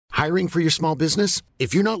Hiring for your small business?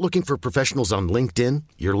 If you're not looking for professionals on LinkedIn,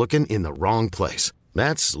 you're looking in the wrong place.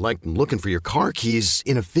 That's like looking for your car keys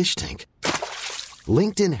in a fish tank.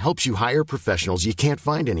 LinkedIn helps you hire professionals you can't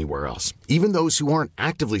find anywhere else, even those who aren't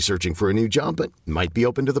actively searching for a new job but might be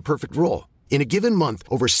open to the perfect role. In a given month,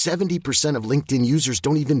 over 70% of LinkedIn users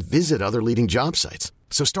don't even visit other leading job sites.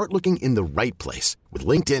 So start looking in the right place. With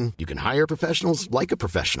LinkedIn, you can hire professionals like a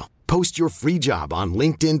professional. Post your free job on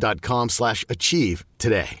linkedin.com/achieve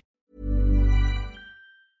today.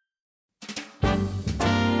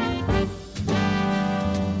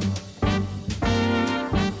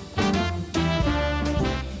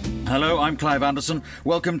 Hello, I'm Clive Anderson.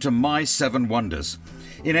 Welcome to My Seven Wonders.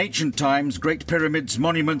 In ancient times, great pyramids,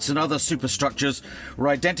 monuments and other superstructures were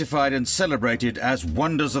identified and celebrated as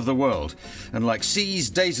wonders of the world. And like seas,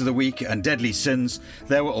 days of the week and deadly sins,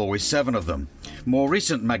 there were always seven of them. More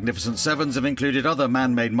recent Magnificent Sevens have included other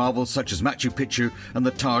man-made marvels such as Machu Picchu and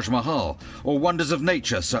the Taj Mahal, or wonders of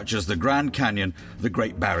nature such as the Grand Canyon, the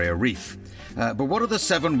Great Barrier Reef. But what are the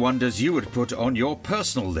seven wonders you would put on your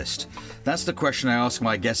personal list? That's the question I ask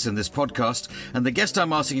my guests in this podcast, and the guest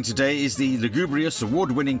I'm asking today is the lugubrious,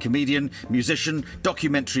 award-winning comedian, musician,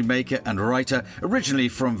 documentary maker and writer, originally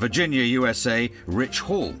from Virginia, USA, Rich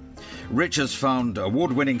Hall. Rich has found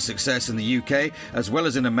award-winning success in the UK, as well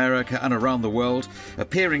as in America and around the world,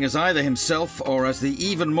 appearing as either himself or as the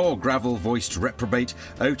even more gravel-voiced reprobate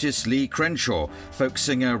Otis Lee Crenshaw, folk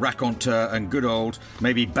singer, raconteur and good old,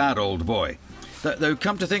 maybe bad old boy. Though,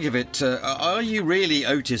 come to think of it, are you really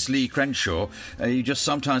Otis Lee Crenshaw? You just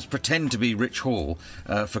sometimes pretend to be Rich Hall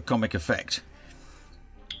for comic effect.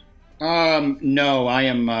 No, I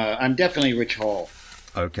am. I'm definitely Rich Hall.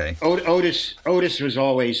 Okay. Otis was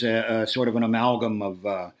always a sort of an amalgam of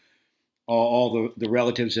all the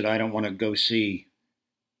relatives that I don't want to go see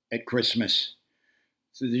at Christmas.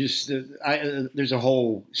 So there's a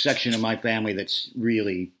whole section of my family that's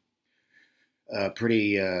really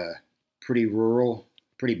pretty rural,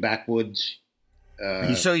 pretty backwoods.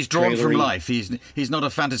 So he's drawn from life. He's not a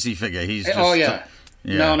fantasy figure. He's just,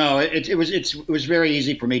 yeah. No. It was very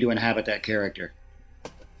easy for me to inhabit that character.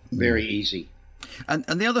 Very easy. And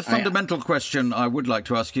the other fundamental question I would like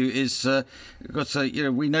to ask you is, because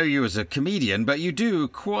we know you as a comedian, but you do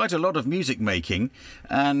quite a lot of music making,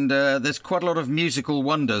 and there's quite a lot of musical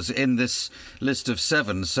wonders in this list of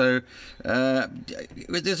seven. So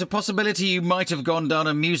there's a possibility you might have gone down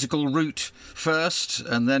a musical route first,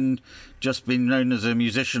 and then just been known as a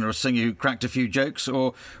musician or a singer who cracked a few jokes,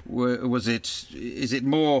 or is it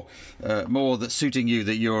more that's suiting you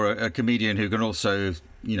that you're a comedian who can also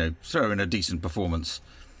throw in a decent performance?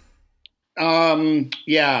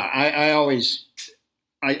 I always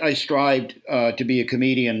strived to be a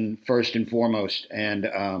comedian first and foremost,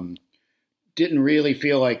 and didn't really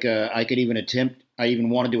feel like I even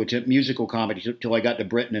wanted to attempt musical comedy till I got to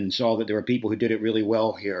Britain and saw that there were people who did it really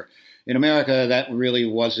well here. In America, that really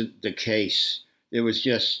wasn't the case. It was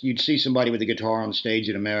just, you'd see somebody with a guitar on stage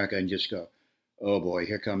in America and just go, oh boy,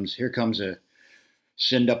 here comes a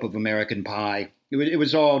send-up of American Pie. It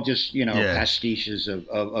was all just, pastiches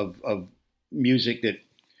of music that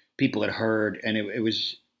people had heard. And it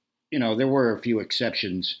was, there were a few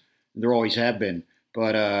exceptions. There always have been.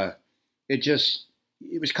 But it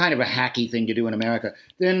was kind of a hacky thing to do in America.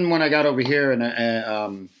 Then when I got over here and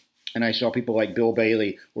I saw people like Bill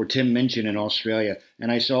Bailey or Tim Minchin in Australia,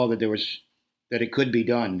 and I saw that that it could be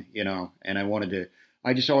done, and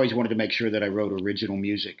I just always wanted to make sure that I wrote original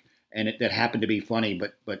music, and that happened to be funny,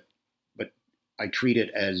 but I treat it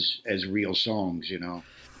as real songs,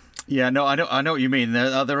 Yeah, no, I know what you mean.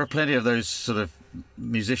 There are plenty of those sort of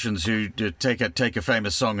musicians who take a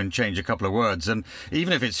famous song and change a couple of words, and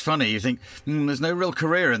even if it's funny, you think there's no real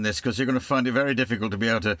career in this, because you're going to find it very difficult to be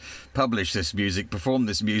able to publish this music, perform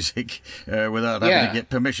this music without having to get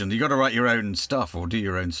permission. You got to write your own stuff or do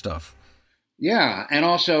your own stuff. Yeah, and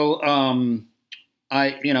also,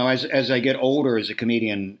 as I get older as a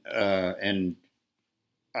comedian, and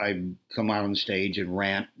I come out on stage and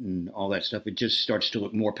rant and all that stuff, it just starts to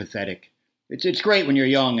look more pathetic. It's great when you're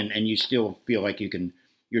young and you still feel like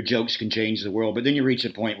your jokes can change the world, but then you reach a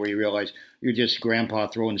point where you realize you're just grandpa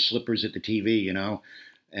throwing slippers at the TV,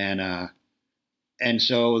 and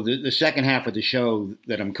so the second half of the show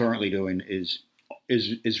that I'm currently doing is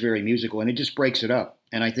very musical, and it just breaks it up,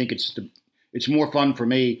 and I think it's more fun for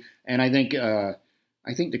me, and I think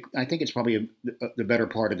it's probably the better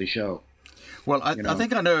part of the show. Well, I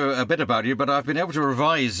think I know a bit about you, but I've been able to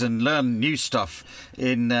revise and learn new stuff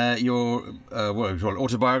in your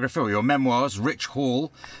autobiography or your memoirs, Rich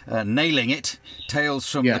Hall, Nailing It, Tales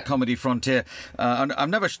from the Comedy Frontier. And I've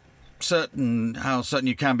never how certain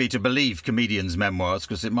you can be to believe comedians' memoirs,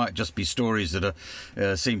 because it might just be stories that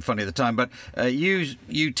seem funny at the time. But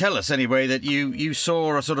you tell us anyway that you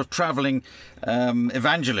saw a sort of travelling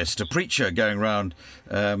evangelist, a preacher going around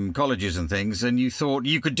colleges and things, and you thought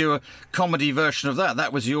you could do a comedy version of that.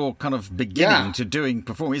 That was your kind of beginning to doing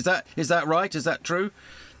performing. Is that right? Is that true?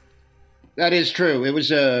 That is true. It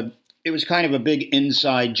was kind of a big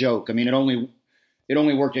inside joke. I mean, it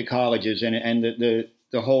only worked at colleges, and the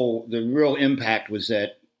real impact was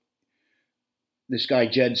that this guy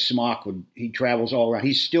Jed Smock he travels all around.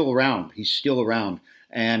 He's still around,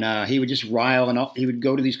 and he would just he would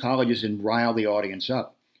go to these colleges and rile the audience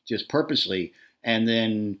up just purposely, and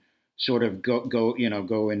then sort of go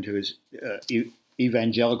into his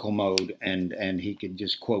evangelical mode, and he could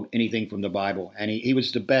just quote anything from the Bible, and he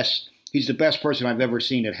was the best. He's the best person I've ever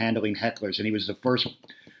seen at handling hecklers, and he was the first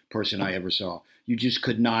person I ever saw. You just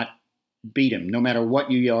could not beat him. No matter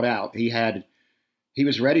what you yelled out, he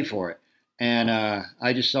was ready for it. And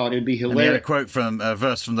I just thought it'd be hilarious. And he had a quote from a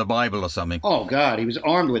verse from the Bible or something. Oh, God, he was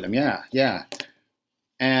armed with them, yeah.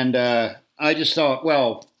 And I just thought,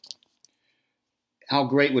 well, how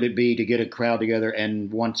great would it be to get a crowd together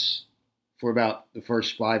and once, for about the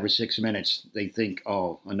first 5 or 6 minutes, they think,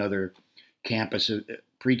 oh, another campus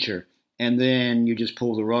preacher. And then you just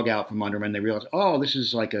pull the rug out from under them, and they realize, oh, this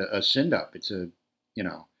is like a send-up. It's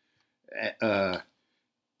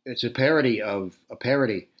it's a parody of a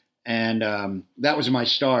parody. And that was my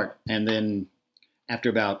start. And then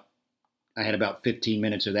after I had about 15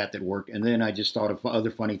 minutes of that worked. And then I just thought of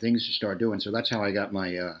other funny things to start doing. So that's how I got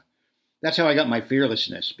my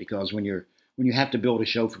fearlessness, because when you have to build a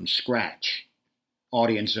show from scratch,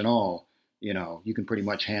 audience and all, you can pretty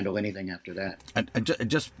much handle anything after that. And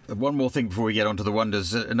just one more thing before we get on to the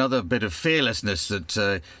wonders. Another bit of fearlessness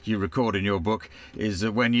that you record in your book is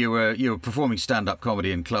that when you were performing stand-up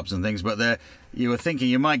comedy in clubs and things, but you were thinking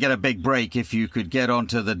you might get a big break if you could get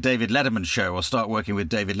onto the David Letterman show or start working with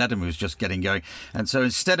David Letterman, who's just getting going. And so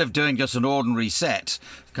instead of doing just an ordinary set,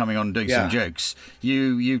 coming on and doing some jokes,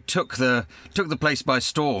 you took the place by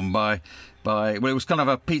storm by it was kind of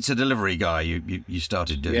a pizza delivery guy you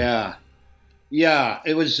started doing. Yeah,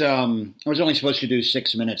 it was. I was only supposed to do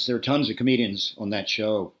 6 minutes. There were tons of comedians on that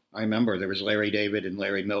show. I remember there was Larry David and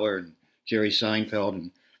Larry Miller and Jerry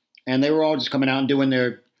Seinfeld, and they were all just coming out and doing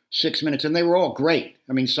their 6 minutes, and they were all great.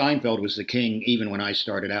 I mean, Seinfeld was the king even when I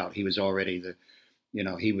started out. He was already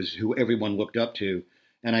he was who everyone looked up to,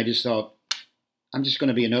 and I just thought, I'm just going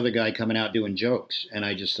to be another guy coming out doing jokes, and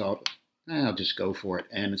I just thought, I'll just go for it.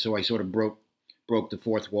 And so I sort of broke the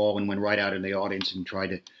fourth wall and went right out in the audience and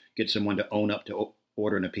tried to get someone to own up to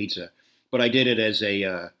ordering a pizza. But I did it as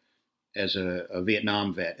a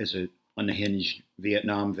Vietnam vet, as a unhinged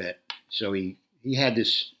Vietnam vet. So he had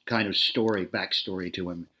this kind of backstory to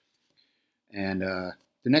him. And the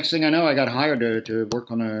next thing I know, I got hired to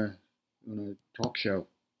work on a talk show.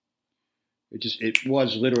 It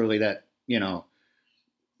was literally that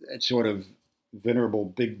sort of venerable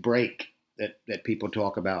big break that people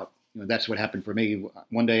talk about. That's what happened for me.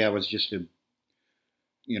 One day I was just a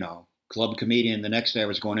club comedian. The next day I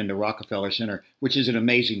was going into Rockefeller Center, which is an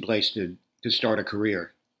amazing place to start a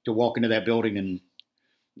career, to walk into that building and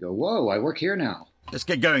go, whoa, I work here now. Let's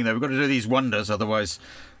get going, though. We've got to do these wonders, otherwise,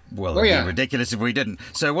 well, it'd be ridiculous if we didn't.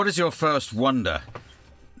 So what is your first wonder?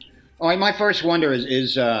 Oh, my first wonder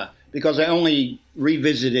is because I only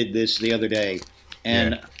revisited this the other day,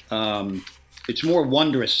 and it's more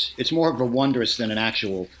wondrous. It's more of a wondrous than an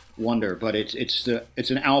actual wonder, but it's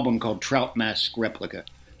an album called Trout Mask Replica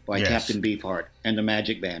by Captain Beefheart and the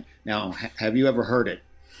Magic Band. Now, have you ever heard it?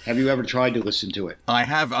 Have you ever tried to listen to it? I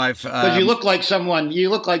have. Because you look like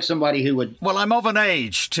somebody who would. Well, I'm of an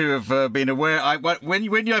age to have been aware. When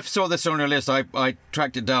you saw this on your list, I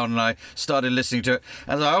tracked it down and I started listening to it,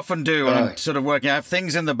 as I often do when I'm sort of working. I have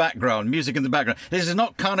things in the background, music in the background. This is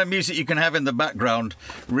not kind of music you can have in the background,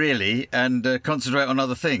 really, and concentrate on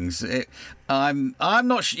other things. I'm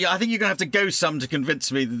not sure. I think you're going to have to go some to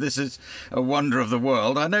convince me that this is a wonder of the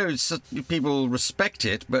world. I know people respect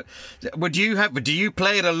it, but do you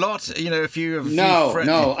play it a lot? If you have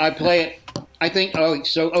no, I play it. I think.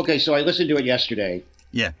 So I listened to it yesterday.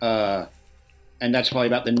 Yeah. And that's probably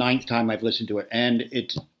about the 9th time I've listened to it, and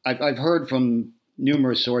I've heard from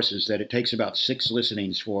numerous sources that it takes about 6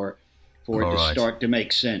 listenings for it to start to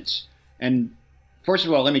make sense. And first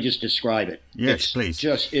of all, let me just describe it. Yes, please.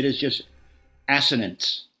 It is just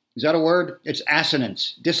assonance. Is that a word? It's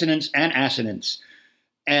assonance, dissonance, and assonance.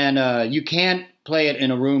 And you can't play it in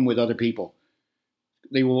a room with other people.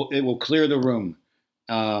 It will clear the room.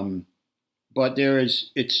 But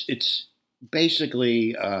it's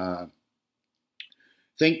basically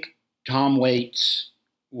think Tom Waits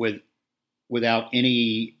without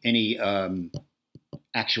any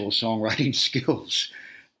actual songwriting skills.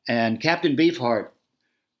 And Captain Beefheart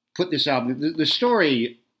put this album. The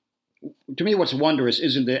story, to me, what's wondrous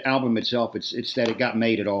isn't the album itself. It's that it got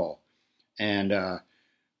made at all. And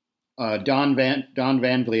Don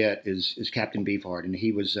Van Vliet is Captain Beefheart, and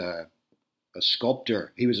he was a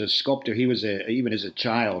sculptor. He was a sculptor. Even as a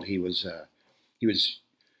child, he would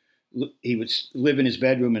live in his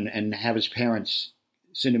bedroom and have his parents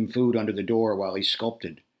send him food under the door while he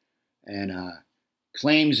sculpted, and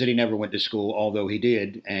claims that he never went to school, although he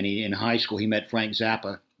did. And in high school he met Frank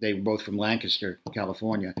Zappa. They were both from Lancaster,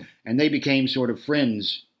 California, and they became sort of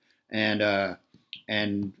friends. And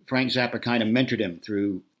Frank Zappa kind of mentored him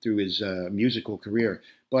through his musical career.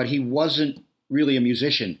 But he wasn't really a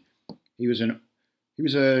musician. He was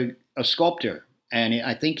a sculptor, and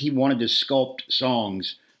I think he wanted to sculpt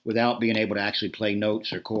songs without being able to actually play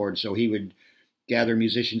notes or chords. So he would gather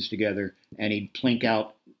musicians together, and he'd plink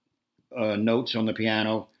out notes on the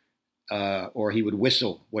piano, or he would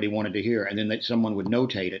whistle what he wanted to hear, and then someone would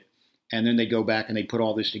notate it, and then they'd go back and they'd put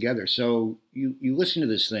all this together. So you listen to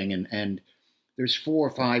this thing, and there's 4 or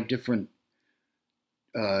 5 different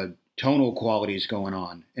tonal qualities going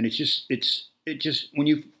on, and it just when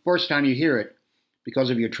you first time you hear it, because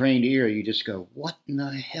of your trained ear, you just go, "What in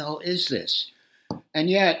the hell is this?" And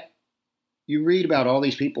yet, you read about all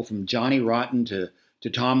these people from Johnny Rotten to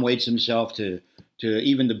Tom Waits himself to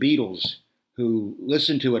even the Beatles, who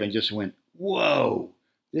listened to it and just went, "Whoa,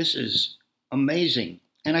 this is amazing."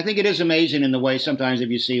 And I think it is amazing in the way sometimes if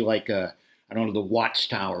you see like I don't know, the Watts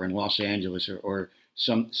Tower in Los Angeles, or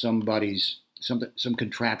some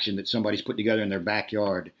contraption that somebody's put together in their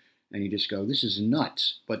backyard, and you just go, "This is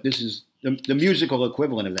nuts." But this is the musical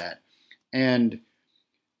equivalent of that, and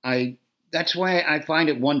that's why I find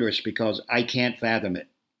it wondrous, because I can't fathom it.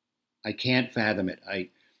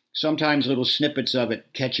 Sometimes little snippets of it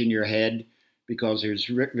catch in your head because there's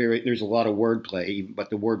a lot of wordplay, but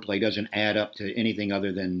the wordplay doesn't add up to anything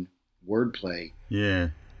other than wordplay. Yeah.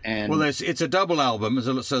 And well, it's a double album,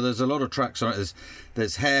 so there's a lot of tracks on it.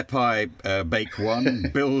 There's Hair Pie, Bake One,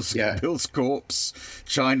 Bill's Corpse,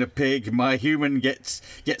 China Pig, My Human Gets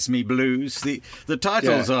Me Blues. The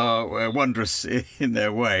titles are wondrous in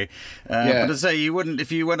their way. But to say, you wouldn't,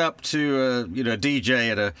 if you went up to a DJ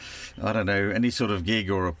at any sort of gig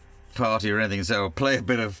or a party or anything, so play a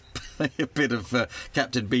bit of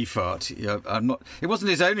Captain Beefheart. It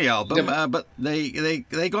wasn't his only album, but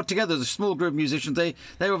they got together as a small group of musicians. They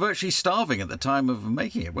were virtually starving at the time of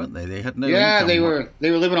making it, weren't they? They had no income.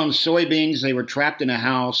 They were living on soybeans. They were trapped in a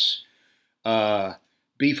house.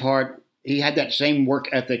 Beefheart, he had that same work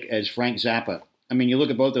ethic as Frank Zappa. I mean, you look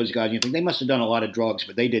at both those guys and you think they must have done a lot of drugs,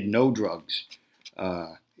 but they did no drugs.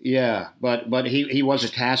 But he was a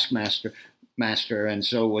taskmaster, and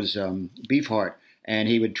so was Beefheart. And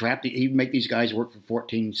he'd make these guys work for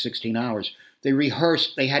 14, 16 hours. They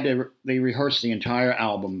rehearsed the entire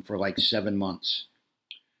album for like 7 months,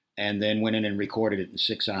 and then went in and recorded it in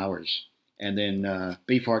 6 hours. And then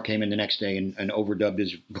Beefheart came in the next day and overdubbed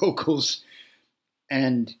his vocals.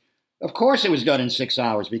 And of course it was done in 6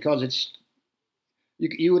 hours, because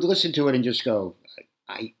you would listen to it and just go,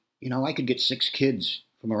 I could get 6 kids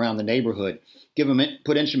from around the neighborhood,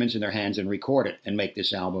 put instruments in their hands and record it and make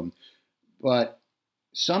this album. But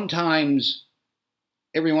sometimes,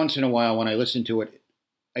 every once in a while, when I listen to it,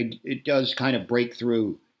 it does kind of break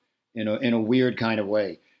through in a weird kind of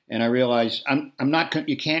way, and I realize I'm not.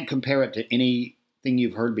 You can't compare it to anything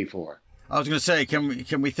you've heard before. I was going to say, can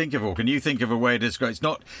you think of a way to describe?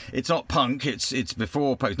 It's not punk. It's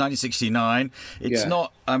before punk. 1969. It's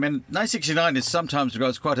not. I mean, 1969 is sometimes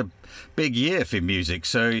regarded as quite a big year for music.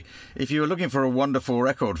 So if you were looking for a wonderful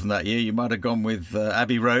record from that year, you might have gone with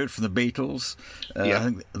Abbey Road from the Beatles.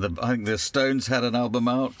 I think the Stones had an album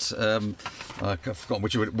out. I've forgotten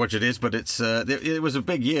which it is, but it was a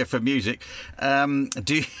big year for music.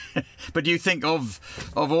 Do you think of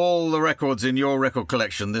all the records in your record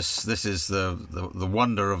collection, this is the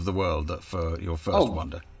wonder of the world for your first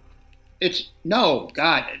wonder? No.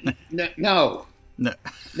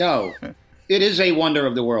 It is a wonder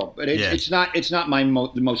of the world, but it's not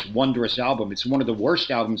the most wondrous album. It's one of the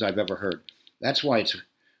worst albums I've ever heard. That's why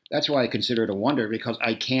I consider it a wonder, because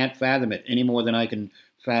I can't fathom it any more than I can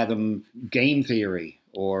fathom game theory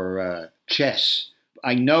or chess.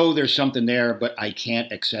 I know there's something there, but I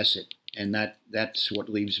can't access it, and that's what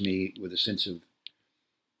leaves me with a sense of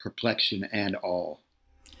perplexion and awe.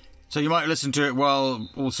 So you might listen to it while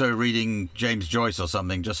also reading James Joyce or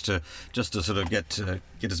something, just to sort of get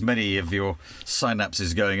as many of your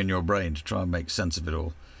synapses going in your brain to try and make sense of it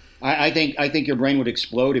all. I think your brain would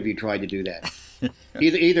explode if you tried to do that.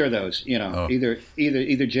 Either of those, you know,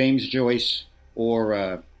 either James Joyce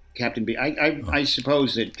or Captain B. I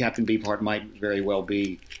suppose that Captain Beefheart might very well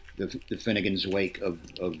be the Finnegan's Wake of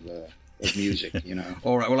music, you know.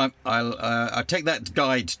 All right. Well, I'll take that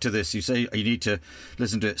guide to this. You say you need to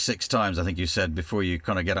listen to it 6 times. I think you said before you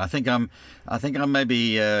kind of get. I think I'm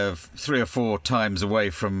maybe 3 or 4 times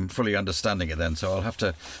away from fully understanding it. Then, so I'll have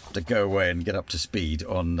to go away and get up to speed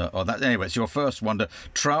on that. Anyway, it's your first wonder,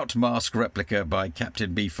 Trout Mask Replica by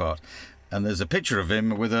Captain Beefheart. And there's a picture of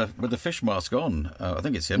him with a fish mask on. I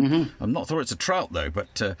think it's him. Mm-hmm. I'm not sure it's a trout though,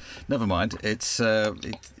 but never mind. It's a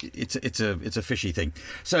fishy thing.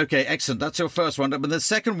 So okay, excellent. That's your first wonder. But the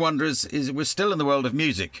second wonder is we're still in the world of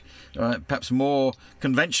music, perhaps more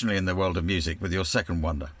conventionally in the world of music with your second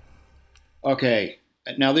wonder. Okay,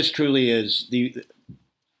 now this truly is the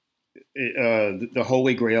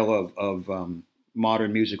holy grail of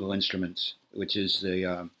modern musical instruments, which is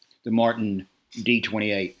the Martin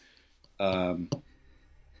D28.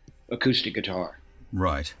 Acoustic guitar,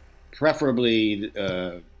 right? Preferably,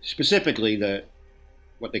 specifically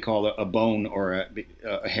what they call a bone or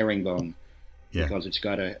a herringbone, because it's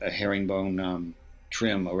got a herringbone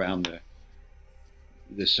trim around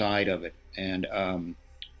the side of it, and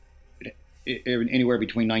anywhere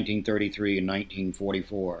between 1933 and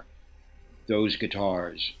 1944, those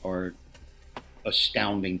guitars are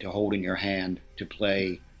astounding to hold in your hand, to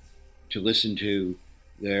play, to listen to.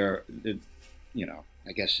 You know,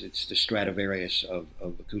 I guess it's the Stradivarius of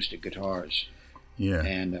acoustic guitars. Yeah.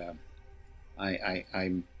 And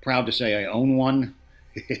I'm proud to say I own one.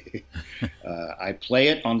 I play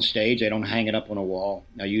it on stage. I don't hang it up on a wall.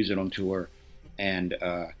 I use it on tour. And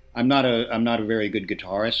I'm not a very good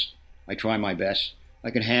guitarist. I try my best.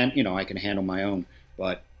 I can handle my own.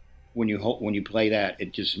 But when you play that,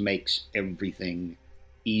 it just makes everything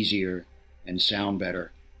easier and sound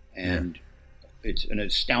better. And it's an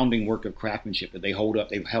astounding work of craftsmanship that they hold up.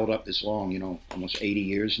 They've held up this long, you know, almost 80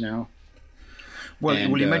 years now. Well,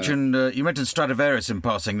 you mentioned Stradivarius in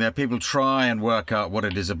passing there. People try and work out what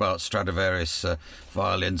it is about Stradivarius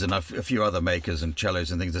violins and a few other makers and cellos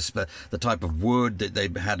and things. The type of wood that they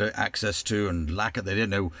had access to and lacquer, they didn't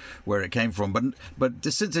know where it came from. But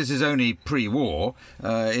since this is only pre-war,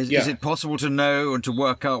 is it possible to know and to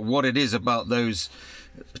work out what it is about those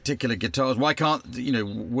particular guitars? Why can't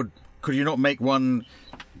could you not make one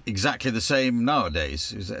exactly the same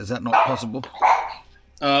nowadays? Is that not possible?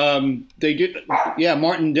 They did. Yeah,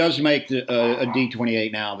 Martin does make a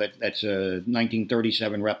D28 now. That's a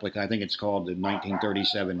 1937 replica. I think it's called the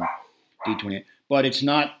 1937 D28. But it's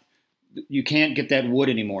not. You can't get that wood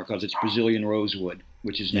anymore because it's Brazilian rosewood,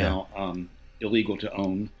 which is now illegal to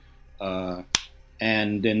own.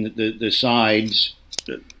 And then the sides,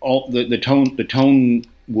 all the tone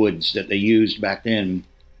woods that they used back then.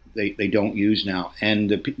 They don't use now, and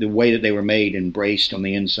the way that they were made and braced on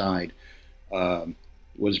the inside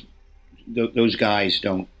was those guys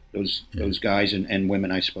don't those guys and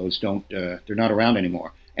women, I suppose, don't they're not around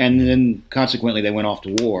anymore, and then consequently they went off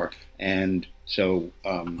to war, and so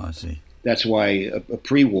I see. That's why a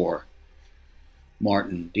pre-war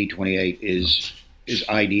Martin D28 is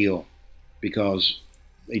ideal, because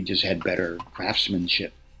they just had better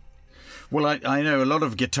craftsmanship. Well, I know a lot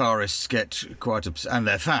of guitarists and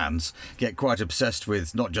their fans get quite obsessed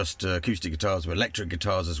with not just acoustic guitars, but electric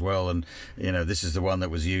guitars as well. And, this is the one that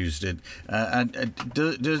was used. Does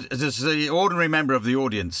the ordinary member of the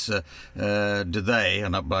audience, do they,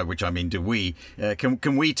 and by which I mean do we,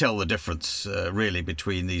 can we tell the difference really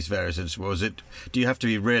between these various instruments? Do you have to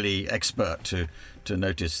be really expert to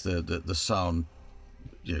notice the sound?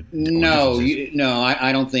 No,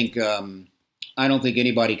 I don't think... I don't think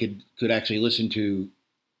anybody could actually listen to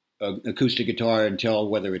an acoustic guitar and tell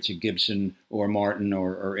whether it's a Gibson or a Martin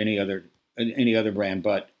or any other brand.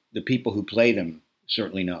 But the people who play them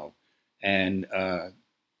certainly know. And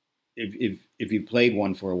if you played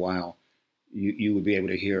one for a while, you would be able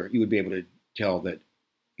to hear. You would be able to tell that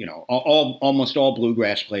almost all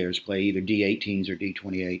bluegrass players play either D18s or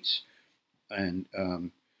D28s, and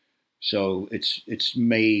so it's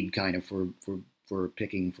made kind of for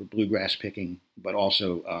bluegrass picking, but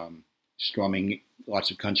also strumming.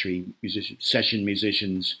 Lots of country session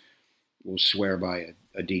musicians will swear by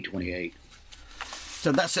a D28.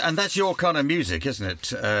 So that's your kind of music, isn't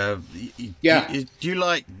it? Yeah. Do you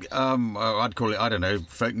like? I'd call it, I don't know,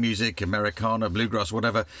 folk music, Americana, bluegrass,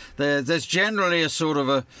 whatever. There's generally a sort of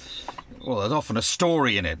there's often a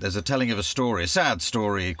story in it. There's a telling of a story, a sad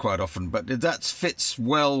story quite often, but that fits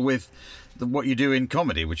well with what you do in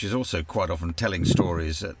comedy, which is also quite often telling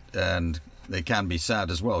stories and they can be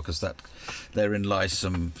sad as well, because therein lies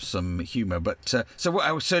some humour. But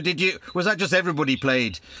so did you? Was that just everybody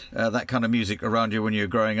played that kind of music around you when you were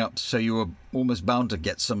growing up? So you were almost bound to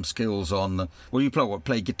get some skills on. Well, you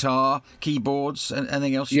play guitar, keyboards, and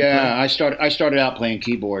anything else? Yeah, I started out playing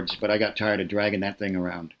keyboards, but I got tired of dragging that thing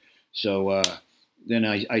around. So then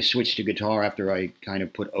I switched to guitar after I kind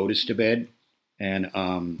of put Otis to bed, and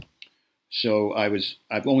so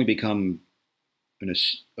I've only become an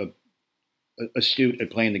astute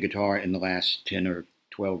at playing the guitar in the last 10 or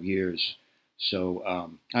 12 years. So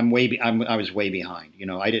I was way behind.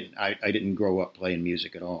 I didn't grow up playing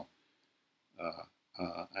music at all.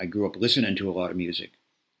 I grew up listening to a lot of music,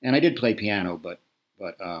 and I did play piano, but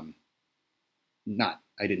I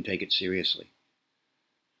didn't take it seriously.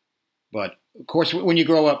 But of course, when you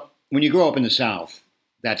grow up in the South,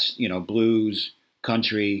 that's blues,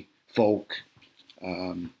 country, folk,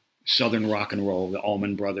 Southern rock and roll, the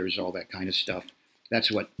Allman Brothers, all that kind of stuff.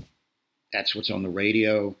 That's what's on the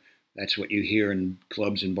radio. That's what you hear in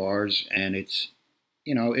clubs and bars, and it's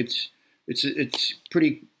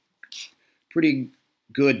pretty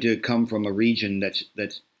good to come from a region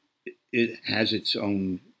it has its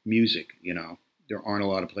own music. There aren't a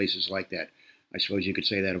lot of places like that. I suppose you could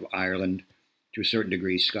say that of Ireland, to a certain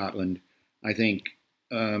degree, Scotland. I think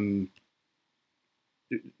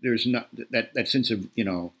there's not that sense of,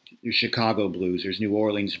 there's Chicago blues, there's New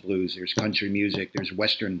Orleans blues, there's country music, there's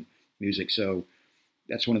Western music. So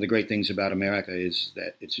that's one of the great things about America, is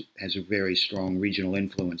that it has a very strong regional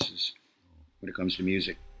influences when it comes to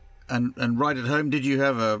music. And right at home, did you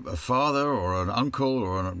have a father or an uncle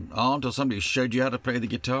or an aunt or somebody who showed you how to play the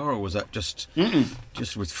guitar, or was that just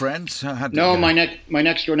with friends? How did No, my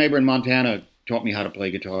next door neighbor in Montana taught me how to play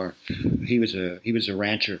guitar. He was a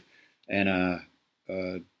rancher and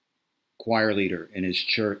a choir leader in his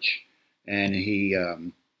church, and he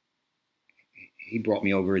brought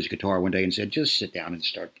me over his guitar one day and said, "Just sit down and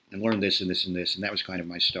start and learn this and this and this," and that was kind of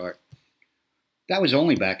my start. That was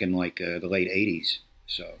only back in the late '80s,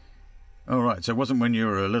 so. Oh, right. So it wasn't when you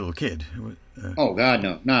were a little kid? Oh, God,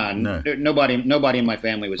 no. No. Nobody in my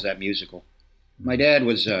family was that musical. My dad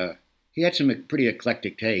was, he had some pretty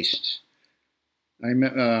eclectic tastes.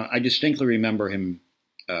 I distinctly remember him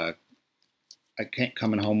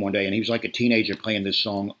coming home one day, and he was like a teenager playing this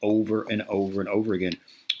song over and over and over again.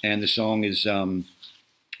 And the song is A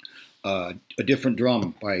Different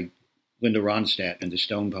Drum by Linda Ronstadt and the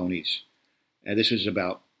Stone Ponies. And this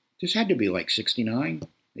had to be like 69.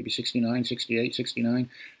 Maybe 69, 68, 69.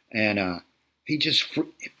 And he just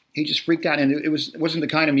freaked out. And it wasn't the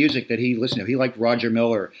kind of music that he listened to. He liked Roger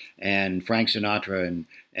Miller and Frank Sinatra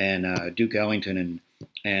and Duke Ellington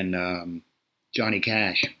and Johnny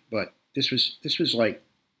Cash. But this was like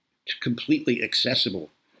completely accessible.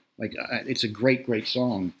 Like it's a great, great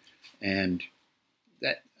song. And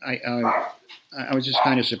that I was just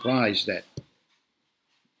kind of surprised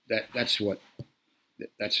that's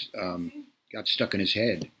got stuck in his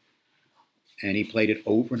head, and he played it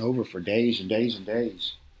over and over for days and days and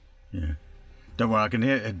days. Yeah, don't worry, I can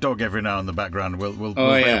hear a dog every now in the background. We'll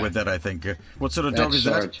bear with that, I think. What sort of dog is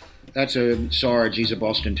Sarge. That's a Sarge. He's a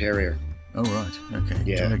Boston Terrier. Oh, right. Okay.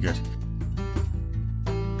 Yeah. Very good.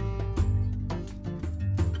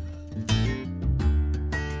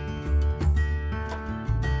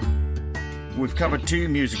 We've covered two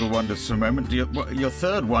musical wonders for a moment. Your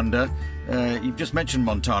third wonder, you've just mentioned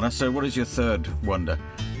Montana, so what is your third wonder?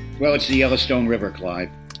 Well, it's the Yellowstone River,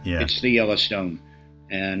 Clive. Yeah. It's the Yellowstone.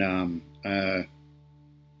 And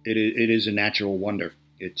it is a natural wonder.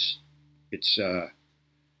 It's just an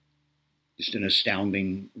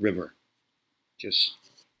astounding river.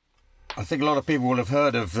 I think a lot of people will have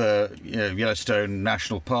heard of Yellowstone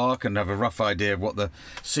National Park and have a rough idea of what the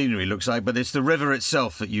scenery looks like, but it's the river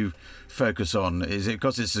itself that you focus on. Is it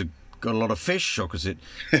because it's got a lot of fish, or because it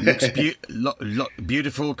looks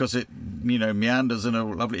beautiful, because it meanders in a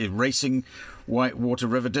lovely racing whitewater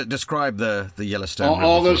river? Describe the Yellowstone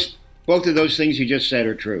River. Both of those things you just said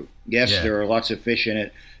are true. Yes, There are lots of fish in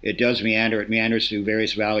it. It does meander. It meanders through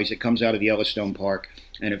various valleys. It comes out of the Yellowstone Park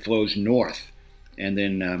and it flows north, and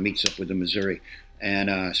then meets up with the Missouri.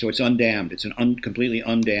 And so it's undammed. It's completely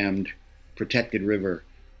undammed, protected river.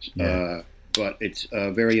 Yeah. But it's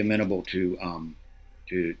very amenable to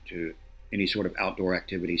any sort of outdoor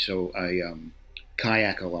activity. So I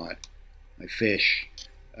kayak a lot. I fish.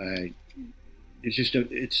 There's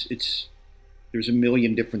a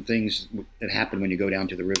million different things that happen when you go down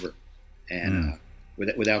to the river, and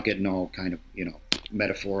without getting all kind of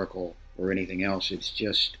metaphorical or anything else. It's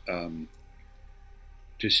just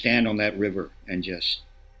to stand on that river and just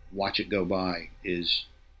watch it go by is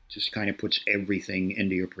just kind of puts everything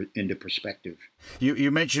into perspective.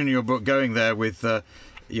 You mentioned in your book going there with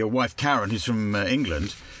your wife Karen, who's from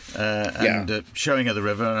England, and showing her the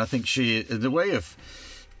river, and I think the way of...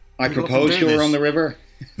 I proposed to her on the river.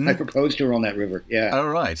 I proposed to her on that river, yeah. Oh,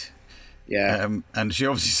 right. Yeah. And she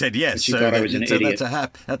obviously said yes. But she thought I was an idiot.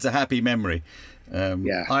 That's a happy memory.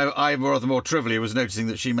 I rather more trivially was noticing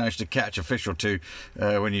that she managed to catch a fish or two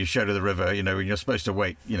when you showed her the river. You know, when you're supposed to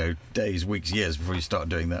wait, days, weeks, years before you start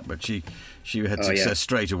doing that. But she had success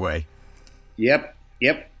straight away. Yep.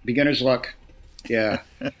 Beginner's luck. Yeah.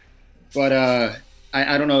 But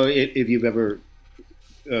I don't know if you've ever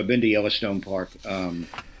been to Yellowstone Park,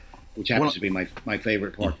 which happens to be my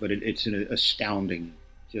favorite park. But it's an astounding,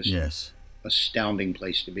 astounding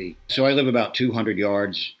place to be. So I live about 200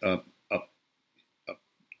 yards up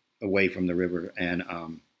away from the river, and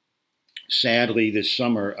sadly this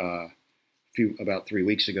summer, about 3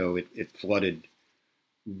 weeks ago, it flooded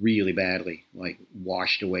really badly, like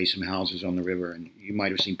washed away some houses on the river, and you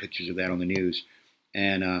might have seen pictures of that on the news.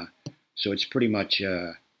 And so it's pretty much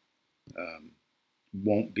there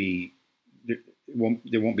won't be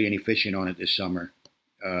any fishing on it this summer.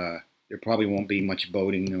 There probably won't be much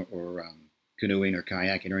boating or canoeing or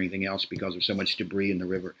kayaking or anything else because of so much debris in the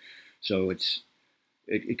river. So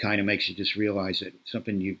it kind of makes you just realize that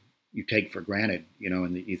something you take for granted,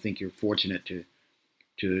 and that you think you're fortunate to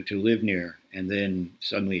live near, and then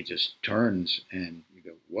suddenly it just turns and you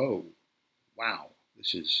go, whoa, wow,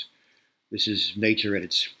 this is nature at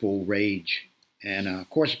its full rage. And of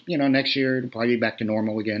course, next year it'll probably be back to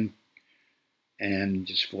normal again and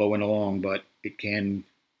just flowing along, but it can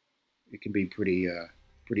be pretty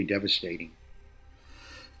devastating.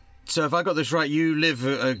 So if I got this right, you live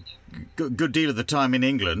a good deal of the time in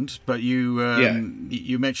England, but you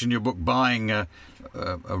mentioned in your book buying a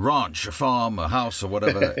ranch, a farm, a house, or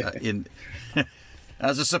whatever in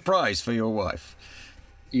as a surprise for your wife.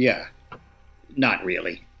 Yeah, not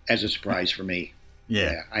really as a surprise for me.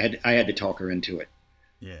 Yeah, I had to talk her into it.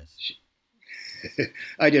 Yes,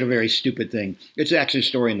 I did a very stupid thing. It's actually a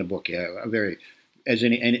story in the book. Yeah, as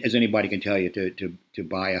anybody can tell you, to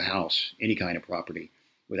buy a house, any kind of property,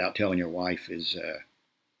 without telling your wife is,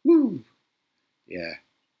 woo, yeah.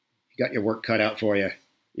 You got your work cut out for you.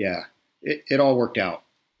 Yeah, it all worked out.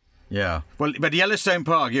 Yeah. Well, but Yellowstone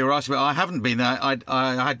Park, you were asking about, I haven't been there.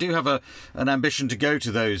 I do have an ambition to go to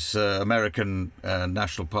those American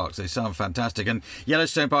national parks. They sound fantastic. And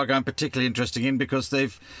Yellowstone Park I'm particularly interested in because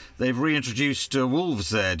they've reintroduced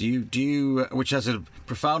wolves there. Do you which has a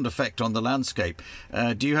profound effect on the landscape.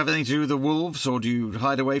 Do you have anything to do with the wolves, or do you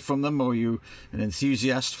hide away from them, or are you an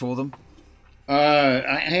enthusiast for them?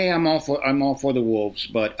 I'm all for the wolves,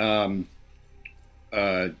 but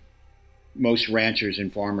most ranchers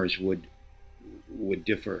and farmers would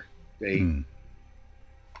differ. They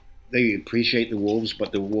appreciate the wolves,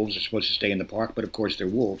 but the wolves are supposed to stay in the park. But of course, they're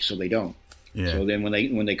wolves, so they don't. Yeah. So then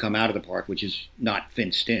when they come out of the park, which is not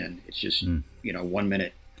fenced in, it's just 1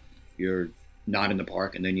 minute you're not in the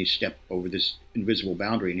park, and then you step over this invisible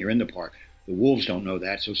boundary and you're in the park. The wolves don't know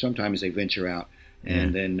that, so sometimes they venture out,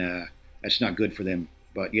 and then that's not good for them.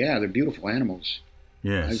 But yeah, they're beautiful animals.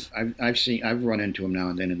 Yes, I've run into them now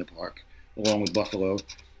and then in the park, along with buffalo,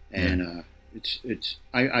 and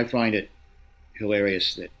I find it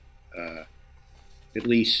hilarious that at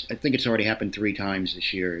least I think it's already happened 3 times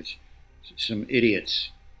this year. Some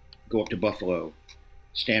idiots go up to buffalo,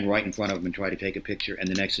 stand right in front of them, and try to take a picture, and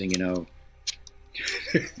the next thing you know,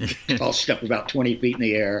 all stuck about 20 feet in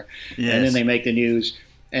the air, and then they make the news.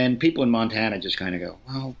 And people in Montana just kind of go,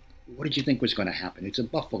 "Well, what did you think was going to happen? It's a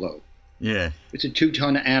buffalo. Yeah, it's a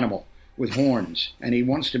 2-ton animal with horns, and he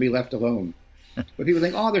wants to be left alone." But people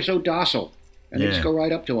think, "Oh, they're so docile," and they just go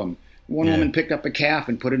right up to him. One woman picked up a calf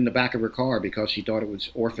and put it in the back of her car because she thought it was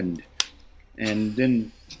orphaned, and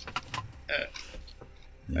then,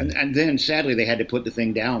 and then sadly they had to put the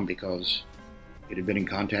thing down because it had been in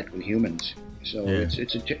contact with humans. So it's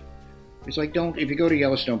like, if you go to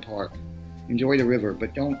Yellowstone Park, enjoy the river,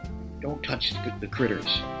 but don't touch the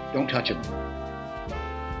critters. Don't touch them.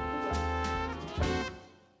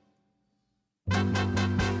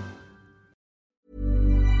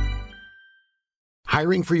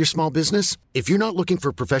 Hiring for your small business? If you're not looking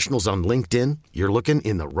for professionals on LinkedIn, you're looking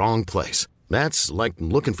in the wrong place. That's like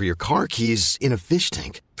looking for your car keys in a fish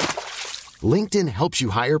tank. LinkedIn helps you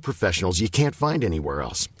hire professionals you can't find anywhere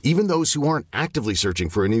else, even those who aren't actively searching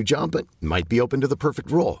for a new job but might be open to the perfect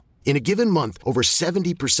role. In a given month, over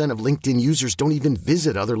 70% of LinkedIn users don't even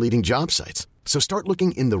visit other leading job sites. So start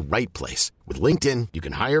looking in the right place. With LinkedIn, you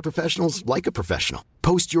can hire professionals like a professional.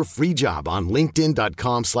 Post your free job on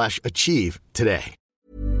linkedin.com/achieve today.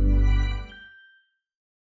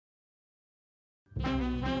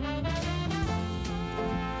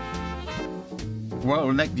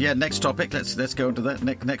 Well, next topic. Let's go into that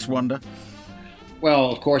next wonder.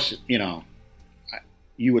 Well, of course,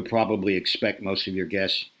 you would probably expect most of your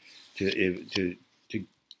guests to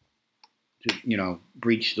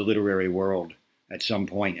breach the literary world at some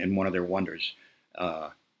point in one of their wonders.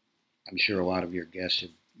 I'm sure a lot of your guests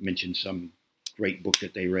have mentioned some great book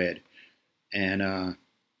that they read, and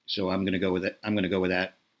so I'm going to go with it. I'm going to go with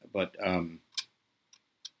that. But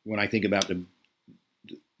when I think about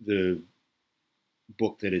the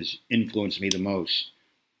book that has influenced me the most,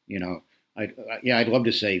 I'd love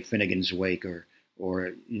to say Finnegan's Wake or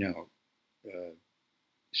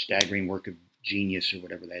Staggering Work of Genius or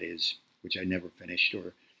whatever that is, which I never finished,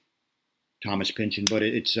 or Thomas Pynchon. But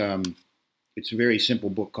it's a very simple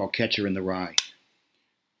book called Catcher in the Rye.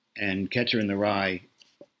 And Catcher in the Rye,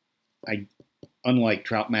 unlike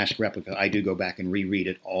Trout Mask Replica, I do go back and reread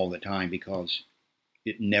it all the time because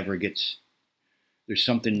it never gets. There's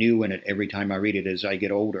something new in it every time I read it as I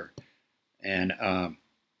get older, and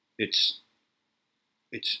it's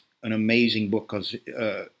an amazing book because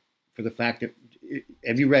for the fact that.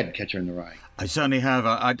 Have you read Catcher in the Rye? I certainly have.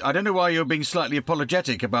 I don't know why you're being slightly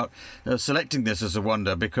apologetic about selecting this as a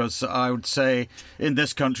wonder, because I would say in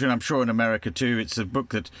this country, and I'm sure in America too, it's a book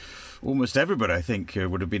that almost everybody, I think,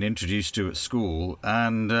 would have been introduced to at school.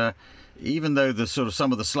 And even though the sort of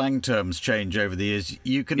some of the slang terms change over the years,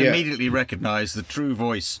 you can immediately recognise the true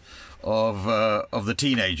voice of the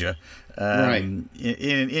teenager, right.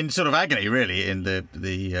 in sort of agony, really, in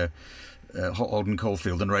the Holden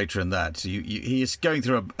Caulfield and Rater and that. He is going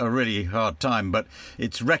through a really hard time, but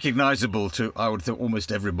it's recognisable to, I would think,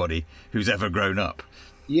 almost everybody who's ever grown up.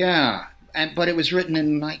 Yeah, but it was written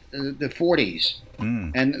in like the 40s,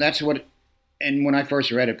 and that's what. And when I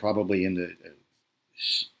first read it, probably in the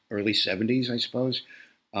early 70s, I suppose,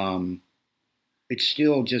 it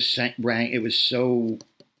still just rang. It was so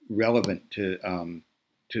relevant to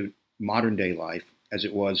modern day life as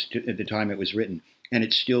it was at the time it was written. And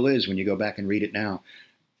it still is when you go back and read it now.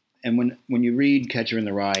 And when you read Catcher in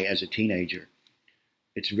the Rye as a teenager,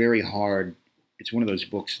 it's very hard. It's one of those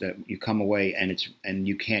books that you come away and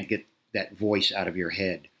you can't get that voice out of your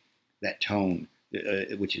head, that tone,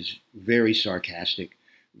 which is very sarcastic,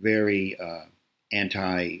 very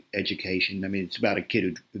anti-education. I mean, it's about a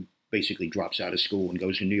kid who basically drops out of school and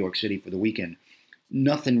goes to New York City for the weekend.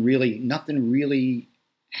 Nothing really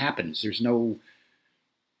happens. There's no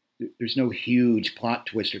huge plot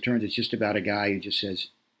twist or turns. It's just about a guy who just says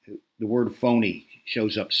the word phony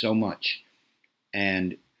shows up so much,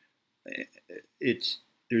 and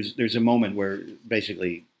there's a moment where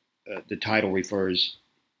basically the title refers.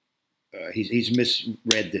 He's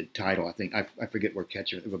misread the title. I think I forget where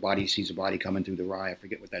Catcher. If a body sees a body coming through the rye, I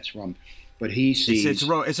forget what that's from. But he sees it's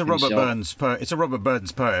a Robert Burns it's a Robert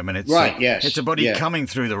Burns poem, and it's right. Yes, it's a body coming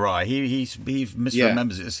through the rye. He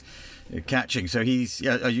misremembers it as catching. So he's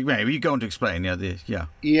you go on to explain.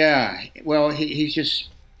 Yeah. Well, he's just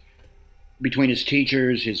between his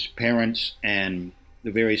teachers, his parents, and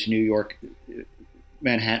the various New York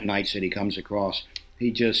Manhattanites that he comes across.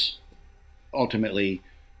 He just ultimately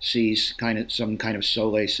sees some kind of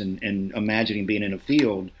solace in imagining being in a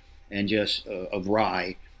field and just of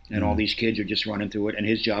rye, and all these kids are just running through it, and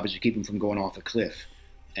his job is to keep them from going off a cliff.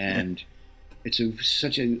 And it's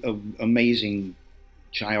such an amazing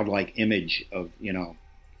childlike image of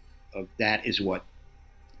that is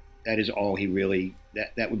all he really,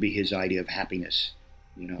 that would be his idea of happiness,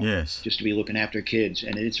 yes, just to be looking after kids.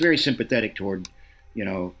 And it's very sympathetic toward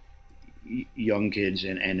young kids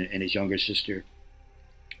and his younger sister,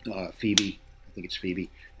 Phoebe. I think it's Phoebe.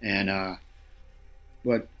 And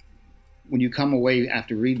but when you come away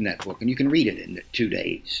after reading that book, and you can read it in 2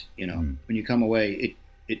 days, when you come away,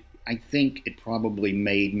 I think it probably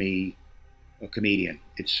made me a comedian.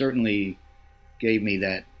 It certainly gave me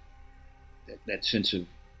that sense of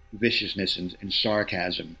viciousness and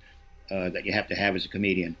sarcasm that you have to have as a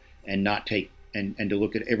comedian, and not take and to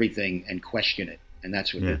look at everything and question it. And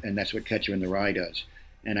that's what Catcher in the Rye does.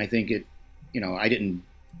 And I think it, I didn't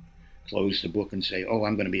close the book and say, "Oh,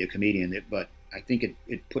 I'm going to be a comedian," but I think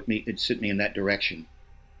it sent me in that direction.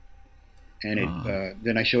 And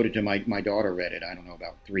then I showed it to my daughter. Read it, I don't know,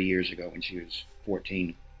 about 3 years ago when she was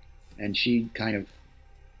 14, and she kind of,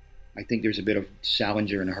 I think there's a bit of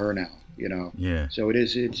Salinger in her now, Yeah. So it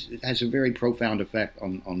has a very profound effect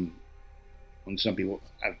on some people.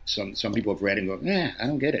 Some people have read it and go, I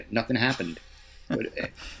don't get it. Nothing happened, but Yes.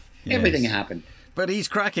 everything happened. But he's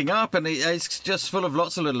cracking up, and he's just full of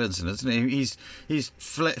lots of little incidents. And he's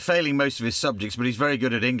failing most of his subjects, but he's very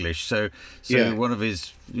good at English. So one of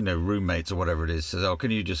his roommates or whatever it is says, "Oh,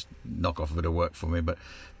 can you just knock off a bit of work for me? But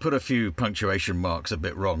put a few punctuation marks a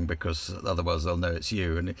bit wrong, because otherwise they'll know it's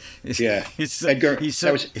you." And Edgar.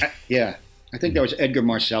 I think that was Edgar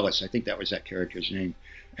Marcellus. I think that was that character's name.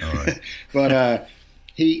 All right. But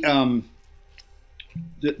he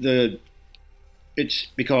it's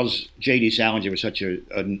because J.D. Salinger was such a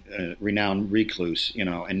renowned recluse,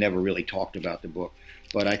 and never really talked about the book.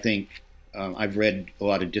 But I think I've read a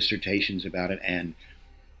lot of dissertations about it, and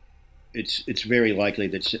it's very likely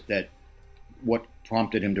that what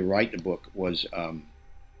prompted him to write the book was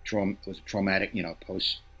traumatic,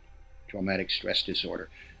 post-traumatic stress disorder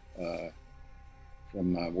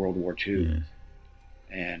from World War II, yeah.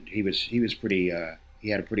 And he was pretty. He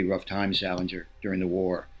had a pretty rough time, Salinger, during the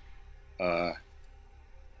war.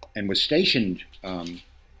 And was stationed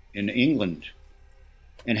in England,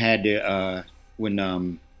 and had when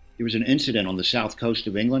there was an incident on the south coast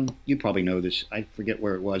of England. You probably know this. I forget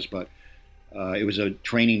where it was, but it was a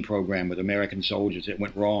training program with American soldiers. It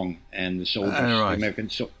went wrong, and the soldiers, right.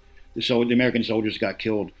 the American soldiers got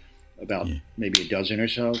killed. About maybe a dozen or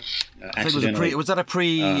so. Accidentally. Was that a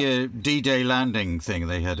D-Day landing thing?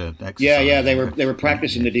 They had an exercise. Yeah. They were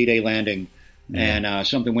practicing the D-Day landing, and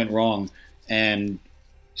something went wrong, and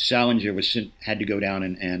Salinger had to go down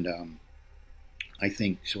and I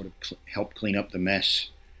think sort of help clean up the mess,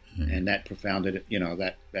 and that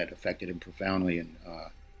that affected him profoundly,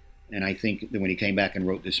 and I think that when he came back and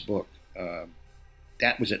wrote this book,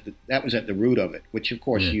 that was at the root of it, which of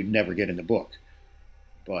course you'd never get in the book.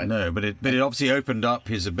 But it obviously opened up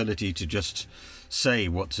his ability to just say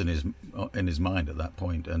what's in his mind at that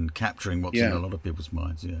point, and capturing what's in a lot of people's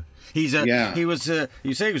minds. Yeah, he was.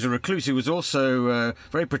 You say he was a recluse. He was also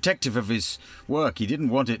very protective of his work. He didn't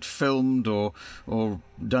want it filmed or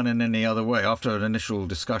done in any other way. After an initial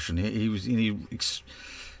discussion,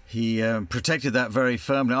 he protected that very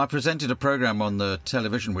firmly. I presented a program on the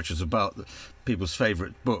television which was about people's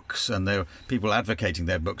favourite books, and there were people advocating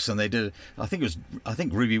their books, and they did. I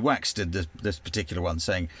think Ruby Wax did this particular one,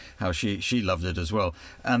 saying how she loved it as well,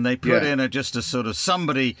 and they put in just a sort of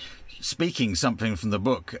somebody speaking something from the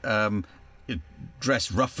book.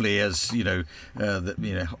 Dressed roughly as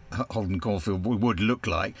Holden Caulfield would look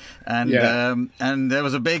like, and there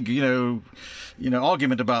was a big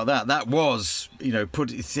argument about that. That was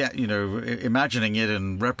imagining it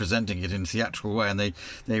and representing it in a theatrical way, and they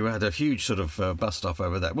had a huge sort of bust off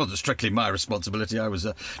over that. It wasn't strictly my responsibility. I was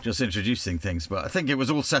just introducing things, but I think it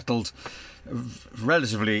was all settled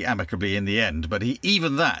relatively amicably in the end. But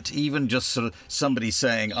even just sort of somebody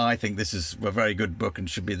saying, "I think this is a very good book and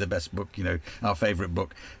should be the best book, our favourite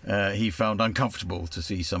book," he found uncomfortable to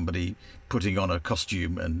see somebody putting on a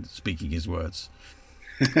costume and speaking his words.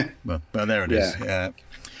 but there it is.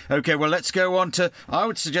 Okay, well, let's go on to, I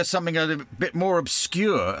would suggest something a bit more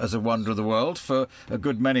obscure as a wonder of the world for a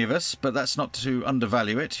good many of us, but that's not to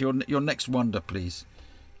undervalue it. Your next wonder, please.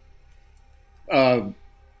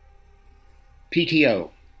 PTO.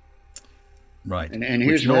 Right. And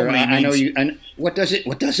here's where I know you. And what does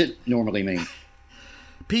it normally mean?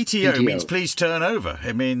 PTO means please turn over.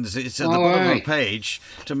 It means it's at the bottom of a page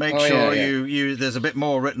to make sure you there's a bit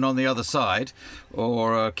more written on the other side,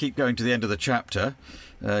 or keep going to the end of the chapter.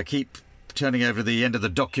 Keep turning over to the end of the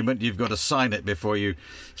document. You've got to sign it before you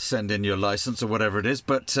send in your license or whatever it is.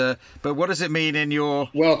 But what does it mean in your...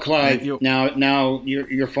 Well, Clyde, now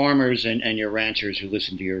your farmers and your ranchers who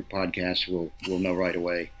listen to your podcast will know right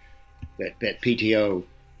away that PTO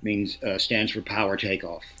stands for power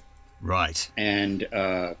takeoff. Right. And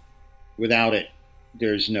without it,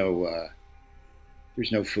 there's no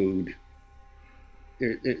food.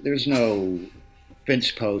 There's no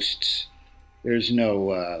fence posts. There's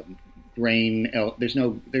no grain. There's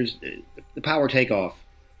the power takeoff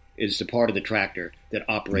is the part of the tractor that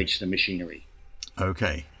operates the machinery.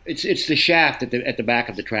 Okay. It's the shaft at the back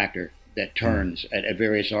of the tractor that turns at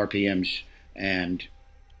various RPMs, and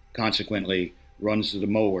consequently runs the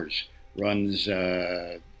mowers, runs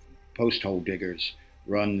post hole diggers,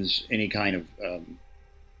 runs any kind of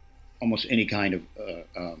almost any kind of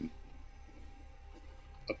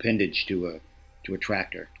appendage to a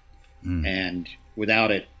tractor. And without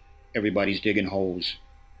it, everybody's digging holes.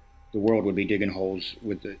 The world would be digging holes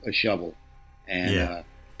with a shovel, and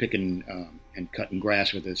picking and cutting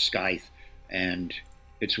grass with a scythe, and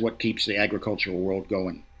it's what keeps the agricultural world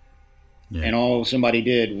going. Yeah. And all somebody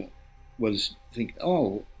did was think,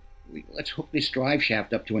 let's hook this drive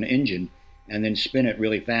shaft up to an engine and then spin it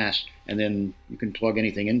really fast, and then you can plug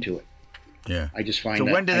anything into it. Yeah. I just find so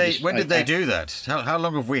that. When did they do that? How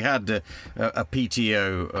long have we had a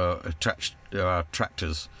PTO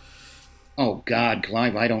tractors? Oh God,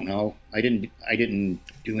 Clive, I don't know. I didn't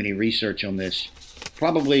do any research on this.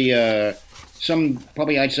 Probably I'd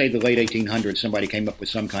say the late 1800s. Somebody came up with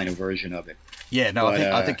some kind of version of it. Yeah, no, but,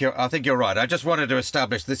 I think you're right. I just wanted to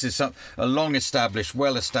establish this is a long-established,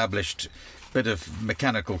 well-established bit of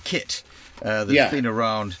mechanical kit that's been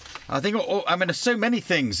around. I think. So many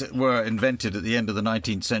things that were invented at the end of the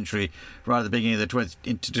 19th century, right at the beginning of the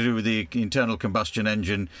 20th, to do with the internal combustion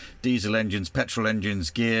engine, diesel engines, petrol engines,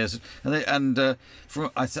 gears,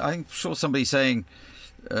 I'm sure somebody saying.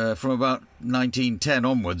 From about 1910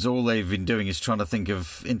 onwards, all they've been doing is trying to think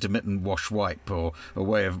of intermittent wash wipe or a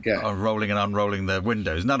way of rolling and unrolling their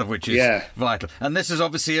windows, none of which is vital. And this is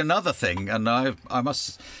obviously another thing, and I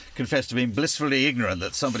must confess to being blissfully ignorant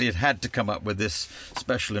that somebody had to come up with this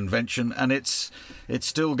special invention, and it's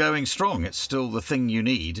still going strong. It's still the thing you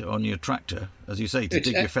need on your tractor, as you say, to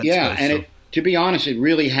dig your fence. Yeah, and to be honest, it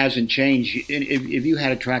really hasn't changed. If you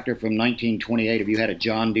had a tractor from 1928, if you had a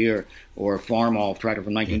John Deere or a Farmall tractor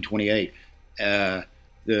from 1928,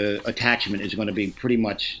 the attachment is going to be pretty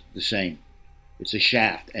much the same. It's a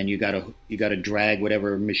shaft, and you got to drag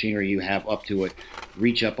whatever machinery you have up to it,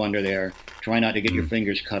 reach up under there, try not to get your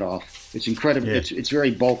fingers cut off. It's incredible. Yeah. It's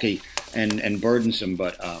very bulky and burdensome,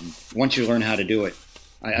 but once you learn how to do it,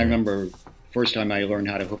 I remember first time I learned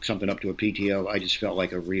how to hook something up to a PTO, I just felt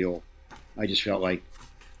like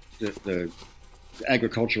the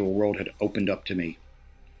agricultural world had opened up to me.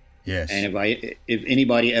 Yes. And if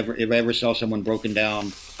I ever saw someone broken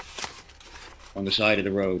down on the side of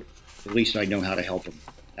the road, at least I know how to help them.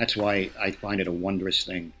 That's why I find it a wondrous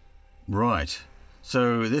thing. Right.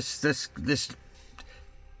 So this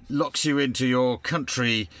locks you into your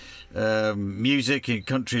country music and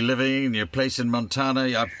country living and your place in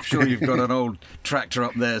Montana. I'm sure you've got an old tractor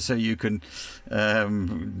up there so you can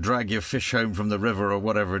drag your fish home from the river or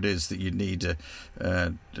whatever it is that you need to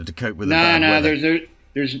cope with the bad weather.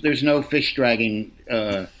 There's no fish dragging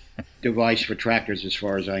device for tractors as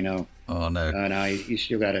far as I know. Oh no!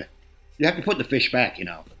 You have to put the fish back, you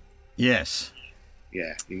know. Yes.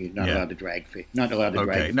 Yeah, you're not allowed to drag fish. Not allowed to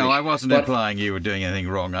drag fish. No, I wasn't implying you were doing anything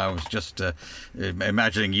wrong. I was just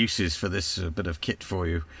imagining uses for this bit of kit for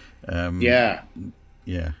you. Yeah.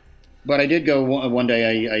 But I did go one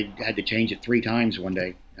day. I had to change it 3 times one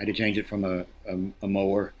day. I had to change it from a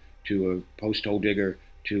mower to a post hole digger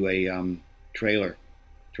to a trailer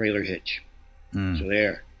hitch. So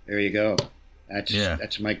there you go.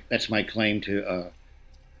 That's my claim to.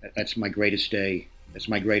 That's my greatest day. That's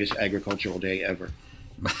my greatest agricultural day ever.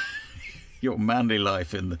 Your manly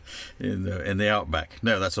life in the outback.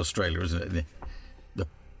 No, that's Australia, isn't it?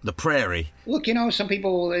 The prairie. Look, some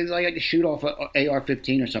people they like to shoot off a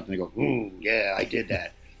AR-15 or something. They go, "Ooh, yeah, I did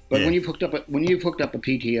that." But when you've hooked up a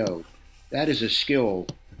PTO, that is a skill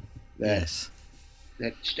that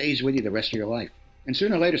stays with you the rest of your life. And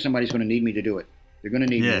sooner or later, somebody's going to need me to do it. They're going to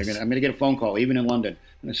need me. I'm going to get a phone call, even in London.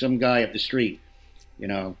 And some guy up the street,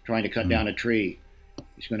 trying to cut down a tree.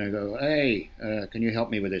 He's going to go, "Hey, can you help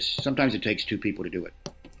me with this?" Sometimes it takes 2 people to do it.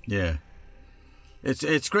 Yeah.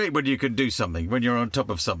 It's great when you can do something, when you're on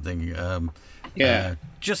top of something.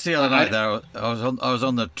 Just the other night, I was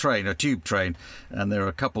on the train, a tube train, and there were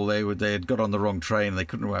a couple. They had got on the wrong train. And they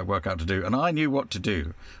couldn't work out to do, and I knew what to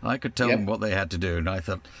do. I could tell them what they had to do, and I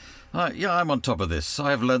thought, I'm on top of this.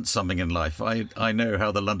 I have learnt something in life. I know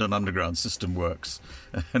how the London Underground system works,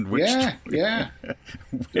 and which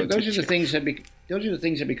those are the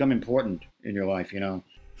things that become important in your life.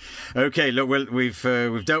 Okay, look, we've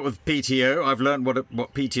dealt with PTO. I've learned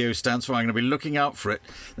what PTO stands for. I'm going to be looking out for it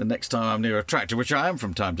the next time I'm near a tractor, which I am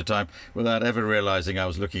from time to time, without ever realising I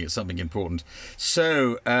was looking at something important.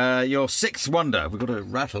 So, your 6th wonder. We've got to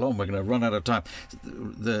rattle on. We're going to run out of time.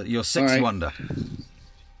 Your 6th wonder.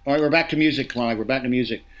 All right, we're back to music, Clive. We're back to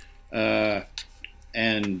music.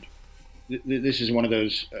 And this is one of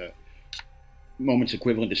those moments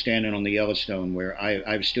equivalent to standing on the Yellowstone, where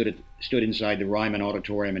I've stood inside the Ryman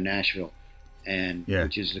Auditorium in Nashville,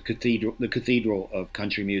 which is the cathedral of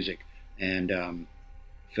country music, and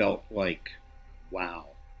felt like, wow,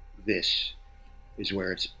 this is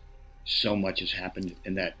where so much has happened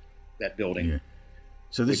in that building. Yeah.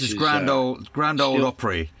 So this is Grand Ole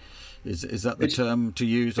Opry. Is that the term to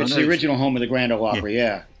use? It's the original home of the Grand Ole Opry.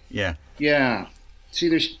 Yeah. See,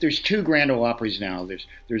 there's 2 Grand Ole Opries now.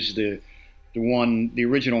 There's the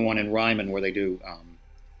original one in Ryman where they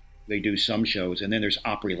do some shows, and then there's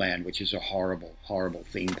Opryland, which is a horrible, horrible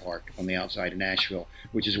theme park on the outside of Nashville,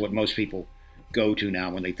 which is what most people go to now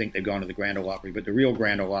when they think they've gone to the Grand Ole Opry. But the real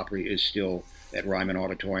Grand Ole Opry is still at Ryman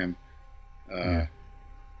Auditorium,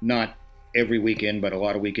 Not every weekend, but a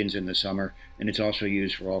lot of weekends in the summer. And it's also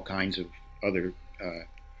used for all kinds of other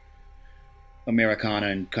Americana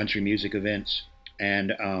and country music events.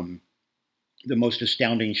 And the most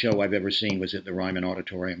astounding show I've ever seen was at the Ryman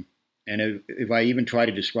Auditorium. And if I even try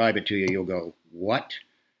to describe it to you, you'll go, what?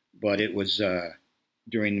 But it was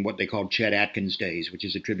during what they called Chet Atkins days, which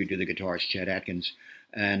is a tribute to the guitarist Chet Atkins.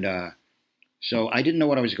 And so I didn't know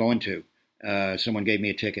what I was going to. Someone gave me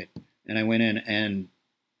a ticket, and I went in, and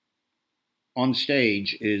on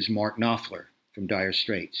stage is Mark Knopfler from Dire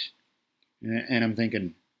Straits. And I'm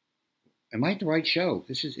thinking, am I at the right show?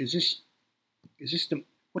 Is this the,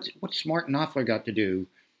 what's Mark Knopfler got to do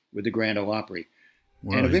with the Grand Ole Opry?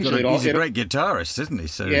 Well, and eventually he's a great guitarist, isn't he?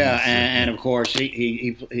 So yeah, and of course,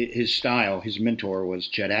 his style, his mentor was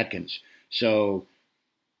Chet Atkins. So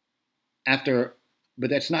but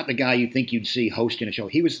that's not the guy you think you'd see hosting a show.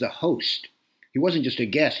 He was the host. He wasn't just a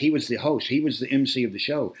guest. He was the host. He was the MC of the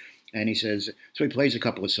show. And he says, so he plays a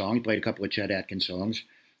couple of songs. He played a couple of Chet Atkins songs.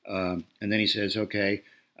 And then he says, okay,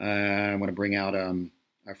 I'm going to bring out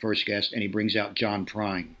our first guest. And he brings out John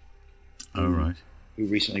Prine. Oh, right. Who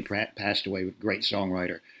recently passed away, great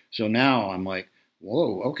songwriter. So now I'm like,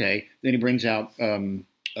 whoa, okay. Then he brings out the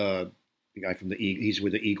guy from he's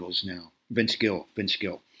with the Eagles now, Vince Gill.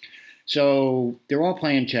 So they're all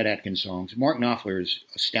playing Chet Atkins songs. Mark Knopfler is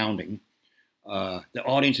astounding. The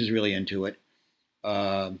audience is really into it.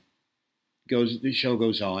 The show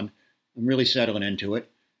goes on. I'm really settling into it.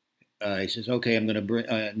 He says, okay, I'm going to bring,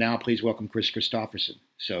 now please welcome Chris Christopherson.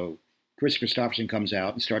 So Chris Christopherson comes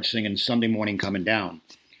out and starts singing Sunday Morning Coming Down.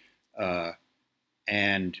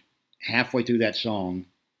 And halfway through that song,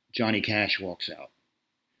 Johnny Cash walks out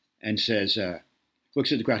and says,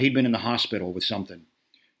 looks at the crowd. He'd been in the hospital with something.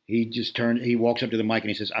 He walks up to the mic and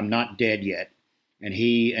he says, I'm not dead yet. And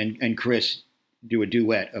he and Chris do a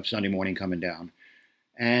duet of Sunday Morning Coming Down.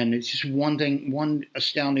 And it's just one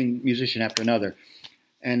astounding musician after another.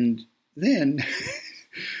 And then,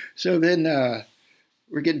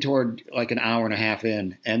 we're getting toward like an hour and a half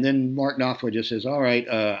in. And then Mark Knopfler just says, all right,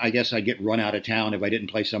 I guess I'd get run out of town if I didn't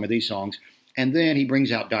play some of these songs. And then he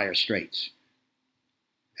brings out Dire Straits.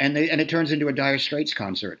 And it turns into a Dire Straits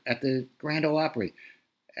concert at the Grand Ole Opry.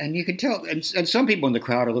 And you can tell, and some people in the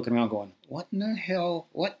crowd are looking around going, what in the hell?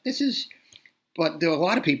 What? This is... But there are a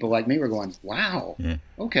lot of people like me were going, wow,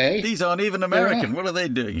 okay. These aren't even American. What are they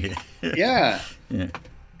doing here? Yeah.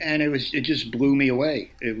 And it just blew me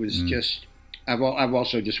away. It was just, I've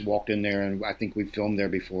also just walked in there, and I think we've filmed there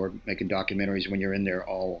before, making documentaries when you're in there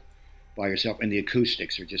all by yourself. And the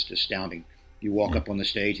acoustics are just astounding. You walk up on the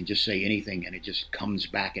stage and just say anything, and it just comes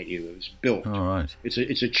back at you. It was built. All right. It's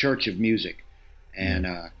a church of music. And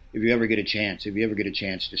if you ever get a chance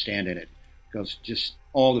to stand in it, because just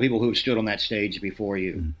all the people who have stood on that stage before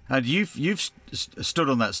you. And you've stood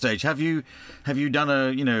on that stage. Have you done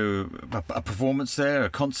a performance there, a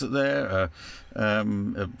concert there,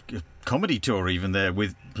 a comedy tour even there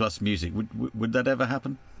with Plus Music? Would that ever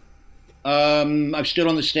happen? I've stood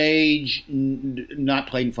on the stage, not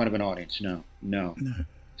played in front of an audience. No.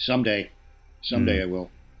 Someday I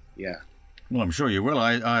will. Yeah. Well, I'm sure you will.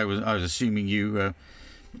 I was assuming you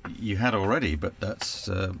had already, but that's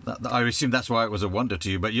I assume that's why it was a wonder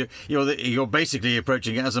to you. But you're basically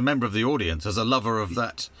approaching it as a member of the audience, as a lover of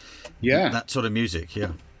that sort of music.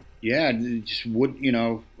 Yeah, just a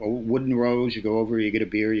wooden rows. You go over, you get a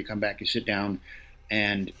beer, you come back, you sit down,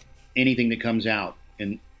 and anything that comes out,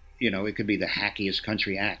 and it could be the hackiest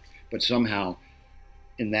country act, but somehow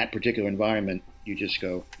in that particular environment, you just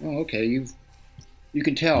go, oh, okay, you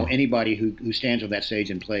can tell anybody who stands on that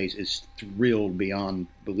stage and plays is thrilled beyond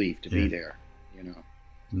belief to be there,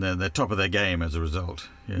 And they're top of their game as a result.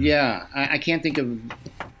 Yeah, I can't think of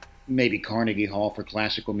maybe Carnegie Hall for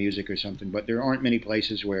classical music or something, but there aren't many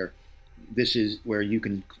places where where you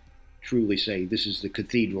can truly say this is the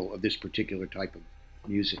cathedral of this particular type of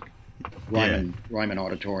music. Ryman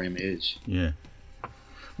Auditorium is. Yeah.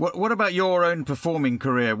 What about your own performing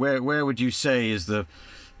career? Where would you say is the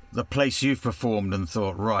place you've performed and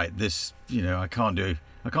thought, right, this, I can't do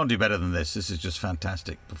better than this. This is just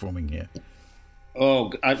fantastic performing here.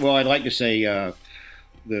 Oh, I'd like to say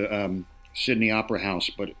the Sydney Opera House,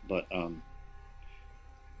 but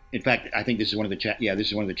in fact, I think this is one of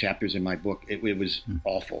the chapters in my book. It was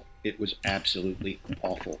awful. It was absolutely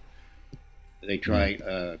awful. They try.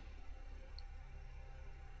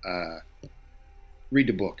 Read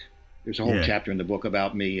the book. There's a whole chapter in the book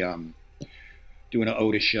about me doing an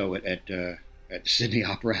Otis show at Sydney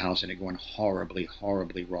Opera House, and it going horribly,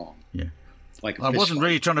 horribly wrong. Yeah. I wasn't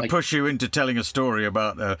really trying to push you into telling a story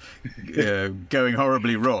about going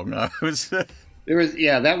horribly wrong. I was. That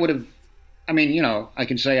would have. I mean, I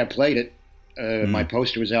can say I played it. My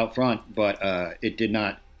poster was out front, but it did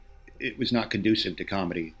not. It was not conducive to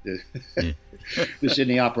comedy. The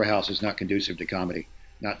Sydney Opera House is not conducive to comedy.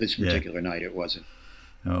 Not this particular night. It wasn't.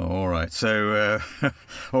 Oh, all right. So,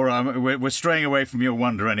 all right, we're straying away from your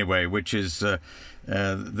wonder anyway, which is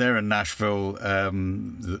there in Nashville,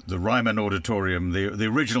 the Ryman Auditorium, the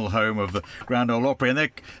original home of the Grand Ole Opry,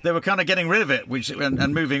 and they were kind of getting rid of it,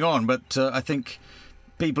 and moving on. But I think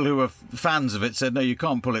people who are fans of it said, no, you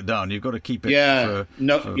can't pull it down. You've got to keep it.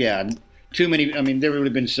 Too many. I mean, there would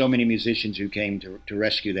have been so many musicians who came to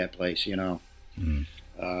rescue that place.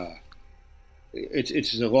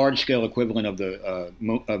 It's a large scale equivalent of the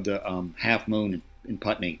Half Moon in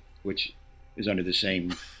Putney, which is under the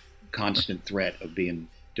same constant threat of being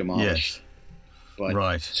demolished. Yes.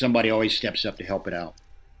 But somebody always steps up to help it out.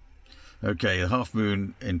 Okay, the Half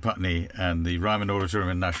Moon in Putney and the Ryman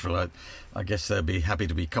Auditorium in Nashville. I guess they'll be happy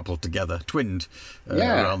to be coupled together, twinned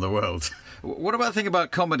around the world. What about the thing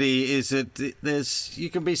about comedy is that you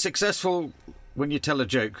can be successful when you tell a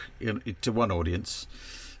joke to one audience,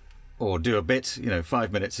 or do a bit,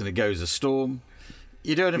 5 minutes and it goes a storm.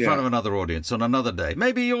 You do it in front of another audience on another day.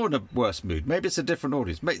 Maybe you're in a worse mood. Maybe it's a different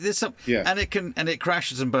audience. And it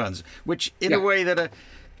crashes and burns. Which, in a way, that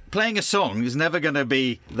playing a song is never going to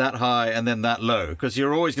be that high and then that low, because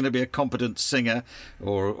you're always going to be a competent singer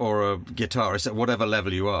or a guitarist at whatever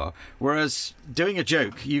level you are. Whereas doing a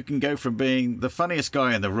joke, you can go from being the funniest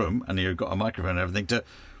guy in the room, and you've got a microphone and everything, to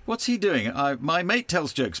what's he doing? My mate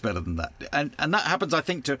tells jokes better than that. And that happens, I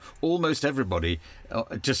think, to almost everybody,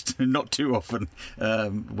 just not too often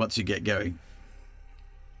once you get going.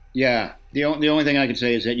 Yeah. The only thing I can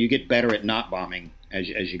say is that you get better at not bombing as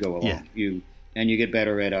you go along. Yeah. You get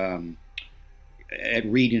better at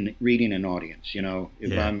reading an audience.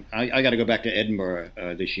 If I got to go back to Edinburgh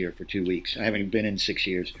this year for 2 weeks. I haven't been in 6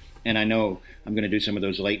 years. And I know I'm going to do some of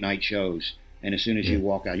those late night shows. And as soon as you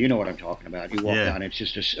walk out, you know what I'm talking about. You walk out, and it's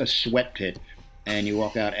just a sweat pit. And you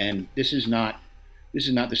walk out, and this is not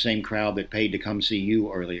the same crowd that paid to come see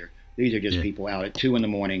you earlier. These are just people out at 2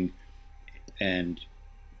 a.m, and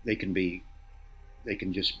they can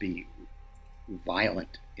just be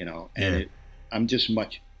violent, And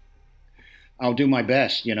I'll do my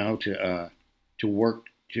best, to work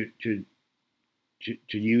to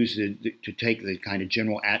use to take the kind of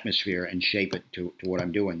general atmosphere and shape it to what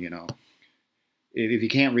I'm doing, If you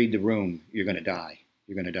can't read the room, you're going to die.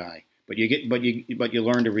 You're going to die. But you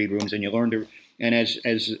learn to read rooms, and and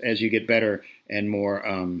as you get better and more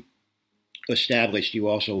established, you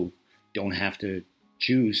also don't have to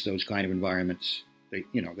choose those kind of environments. They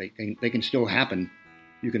can still happen.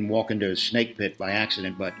 You can walk into a snake pit by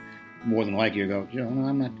accident, but more than likely you go, no,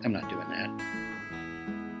 I'm not doing that.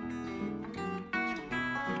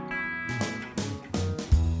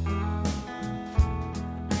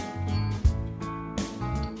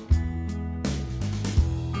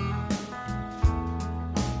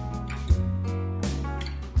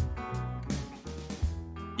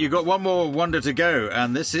 You've got one more wonder to go,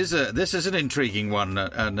 and this is an intriguing one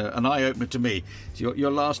and an eye-opener to me. It's your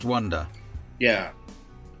last wonder. Yeah.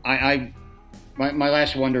 My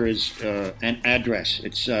last wonder is an address.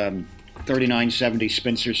 It's 3970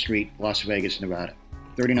 Spencer Street, Las Vegas, Nevada.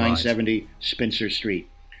 3970 Spencer Street.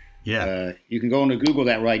 Yeah. You can go into Google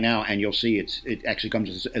that right now, and you'll see it actually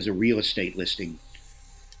comes as a real estate listing.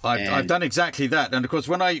 I've done exactly that, and of course,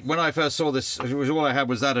 when I first saw this, all I had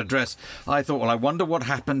was that address. I thought, well, I wonder what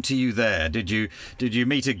happened to you there. Did you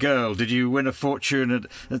meet a girl? Did you win a fortune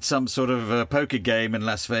at some sort of poker game in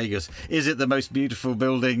Las Vegas? Is it the most beautiful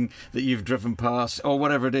building that you've driven past, or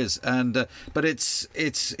whatever it is? And but it's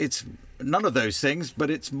none of those things. But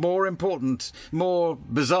it's more important, more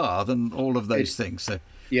bizarre than all of those things. So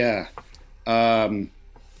yeah,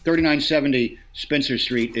 3970 Spencer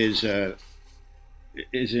Street is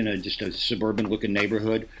in just a suburban-looking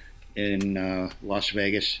neighborhood in Las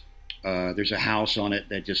Vegas. There's a house on it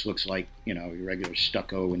that just looks like, your regular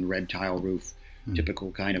stucco and red tile roof,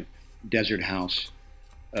 typical kind of desert house.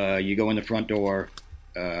 You go in the front door.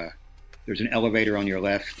 There's an elevator on your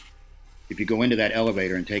left. If you go into that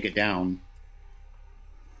elevator and take it down,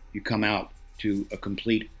 you come out to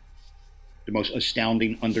the most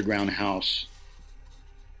astounding underground house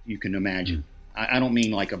you can imagine. I don't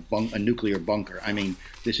mean like a nuclear bunker. I mean,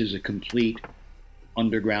 this is a complete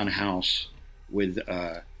underground house with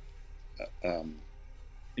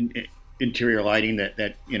interior lighting that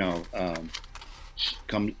the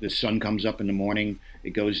sun comes up in the morning.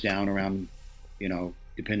 It goes down around,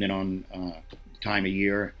 depending on time of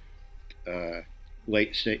year.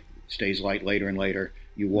 Stays light later and later.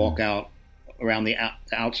 You walk out around the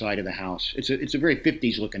outside of the house. It's a very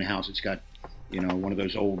 50s looking house. It's got one of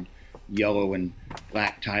those old yellow and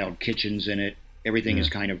black tiled kitchens in it. Everything is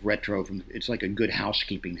kind of retro. It's like a Good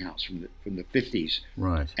Housekeeping house from the 50s.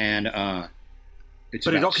 Right. And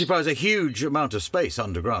it occupies a huge amount of space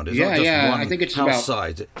underground. It's not just one I think it's house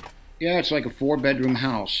size. Yeah, it's like a 4-bedroom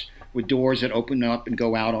house with doors that open up and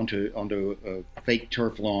go out onto a fake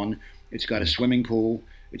turf lawn. It's got a swimming pool.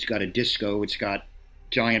 It's got a disco. It's got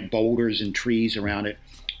giant boulders and trees around it.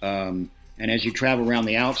 And as you travel around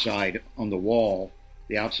the outside on the wall,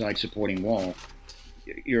 the outside supporting wall,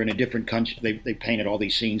 you're in a different country. They painted all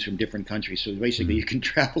these scenes from different countries. So basically you can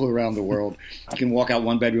travel around the world. You can walk out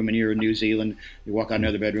one bedroom and you're in New Zealand. You walk out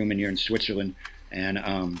another bedroom and you're in Switzerland.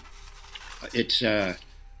 And it's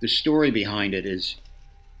the story behind it is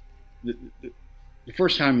the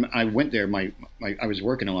first time I went there, I was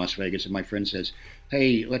working in Las Vegas, and my friend says,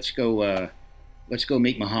 "Hey, let's go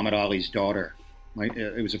meet Muhammad Ali's daughter."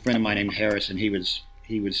 It was a friend of mine named Harris, and he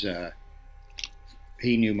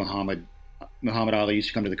knew Muhammad. Muhammad Ali used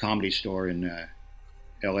to come to the Comedy Store in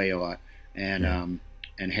L.A. a lot, and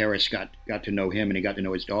Harris got to know him, and he got to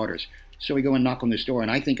know his daughters. So we go and knock on this door, and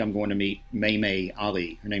I think I'm going to meet May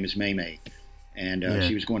Ali. Her name is May. And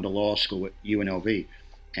she was going to law school at UNLV.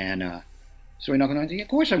 And so we knock on the door. Of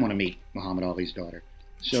course I want to meet Muhammad Ali's daughter.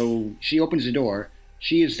 So she opens the door.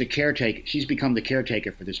 She is the caretaker. She's become the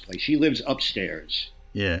caretaker for this place. She lives upstairs.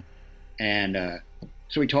 Yeah. And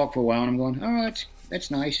so we talk for a while, and I'm going, "Oh, that's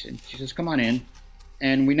nice." And she says, "Come on in."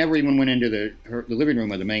 And we never even went into the living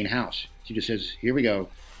room of the main house. She just says, "Here we go."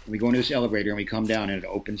 And we go into this elevator, and we come down, and it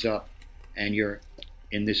opens up. And you're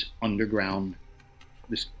in this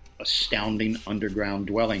astounding underground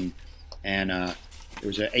dwelling, and there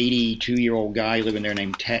was an 82-year-old guy living there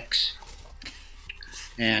named Tex,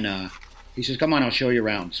 and he says, "Come on, I'll show you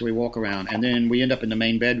around." So we walk around, and then we end up in the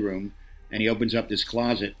main bedroom, and he opens up this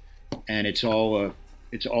closet, and it's all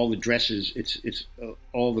the dresses, it's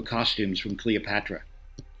all the costumes from Cleopatra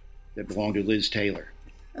that belong to Liz Taylor.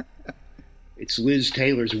 It's Liz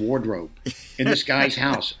Taylor's wardrobe in this guy's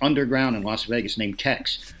house underground in Las Vegas named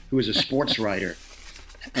Tex, who is a sports writer.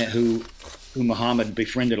 Who Muhammad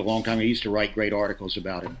befriended a long time ago. He used to write great articles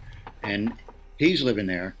about him. And he's living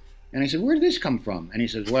there. And I said, "Where did this come from?" And he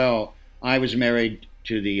says, "Well, I was married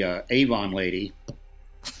to the Avon lady,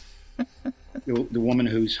 the woman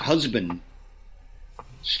whose husband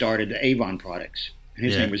started the Avon products. And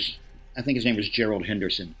his name was Gerald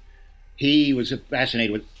Henderson. He was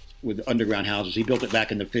fascinated with underground houses. He built it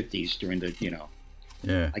back in the 50s during the,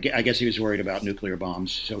 Yeah. I guess he was worried about nuclear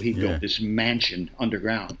bombs, so he built this mansion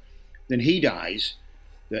underground. Then he dies.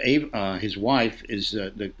 His wife is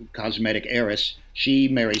the cosmetic heiress. She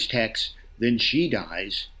marries Tex. Then she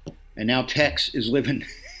dies, and now Tex is living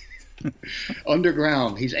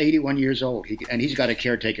underground. He's 81 years old, and he's got a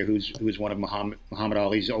caretaker who's one of Muhammad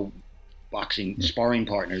Ali's old boxing sparring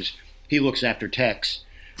partners. He looks after Tex,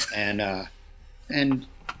 and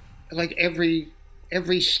like every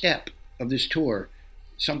step of this tour,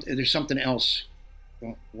 there's something else.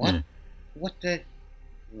 What? Mm.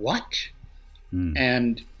 What? Mm.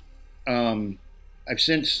 And I've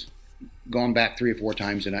since gone back 3 or 4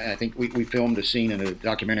 times, and I think we filmed a scene in a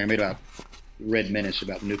documentary I made about Red Menace,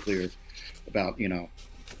 about nuclear, about the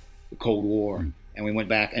Cold War, and we went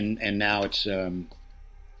back, and now it's a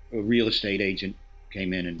real estate agent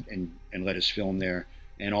came in and let us film there,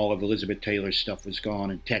 and all of Elizabeth Taylor's stuff was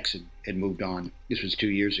gone, and Tex had moved on. This was 2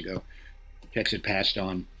 years ago. Tex had passed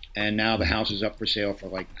on, and now the house is up for sale for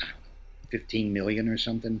like $15 million or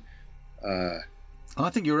something. I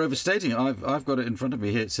think you're overstating it. I've got it in front of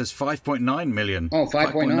me here. It says 5.9 million. Oh,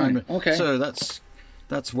 5.9. Okay. So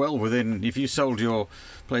that's well within. If you sold your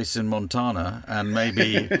place in Montana and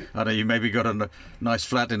maybe you maybe got a nice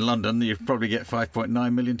flat in London, you'd probably get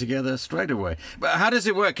 5.9 million together straight away. But how does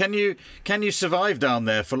it work? Can you survive down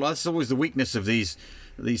there? That's always the weakness of these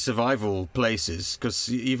survival places, because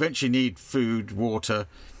you eventually need food, water,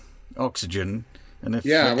 oxygen. And if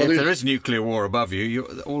there is nuclear war above you,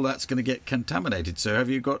 all that's going to get contaminated. So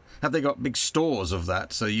have they got big stores of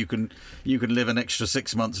that, so you can live an extra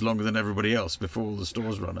 6 months longer than everybody else before all the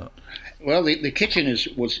stores run out? Well, the kitchen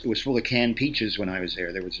was full of canned peaches when I was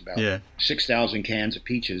there. There was about 6,000 cans of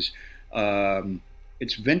peaches.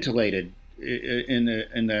 It's ventilated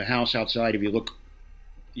in the house outside. If you look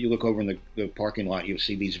over in the parking lot, you'll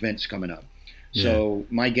see these vents coming up. Yeah. So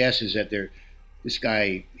my guess is that this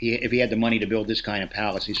guy, if he had the money to build this kind of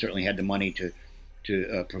palace, he certainly had the money to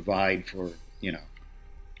provide for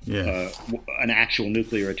an actual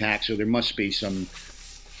nuclear attack. So there must be some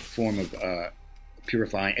form of air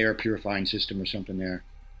purifying system or something there.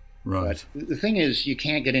 Right. But the thing is, you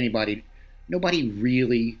can't get anybody. Nobody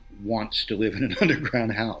really wants to live in an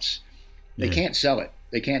underground house. They can't sell it.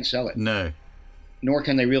 They can't sell it. No. Nor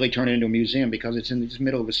can they really turn it into a museum because it's in the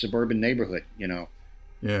middle of a suburban neighborhood, you know.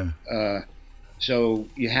 Yeah. So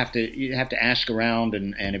you have to ask around,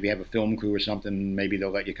 and if you have a film crew or something, maybe they'll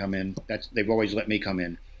let you come in. They've always let me come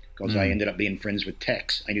in because I ended up being friends with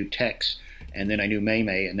Tex. I knew Tex, and then I knew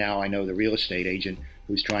May, and now I know the real estate agent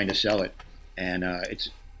who's trying to sell it. And it's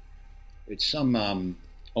some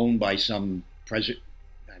owned by some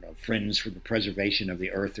Friends for the Preservation of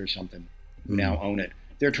the Earth or something who now own it.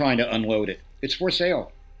 They're trying to unload it. It's for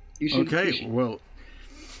sale. Well,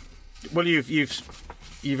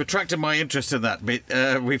 you've attracted my interest in that bit.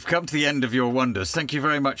 We've come to the end of your wonders. Thank you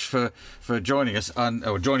very much for joining us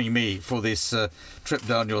or joining me for this trip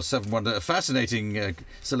down your seven wonder. A fascinating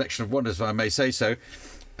selection of wonders, if I may say so.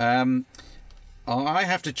 I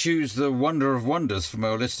have to choose the wonder of wonders from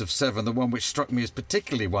our list of 7, the one which struck me as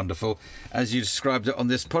particularly wonderful, as you described it on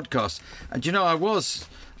this podcast. And you know, I was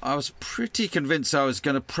pretty convinced I was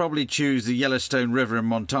going to probably choose the Yellowstone River in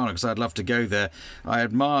Montana because I'd love to go there. I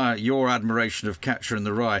admire your admiration of Catcher in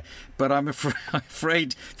the Rye, but I'm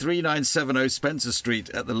afraid 3970 Spencer Street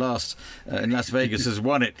at the last in Las Vegas has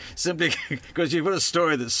won it, simply because you've got a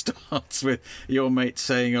story that starts with your mate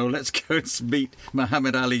saying, "Oh, let's go and meet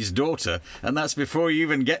Muhammad Ali's daughter," and that's before you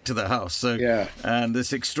even get to the house. So, and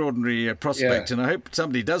this extraordinary prospect, and I hope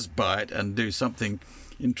somebody does buy it and do something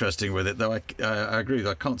interesting with it, though I agree with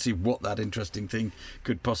you. I can't see what that interesting thing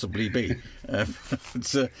could possibly be.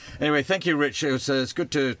 Anyway, thank you, Rich. It's good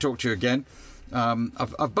to talk to you again.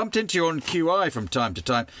 I've bumped into you on QI from time to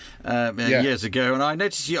time years ago, and I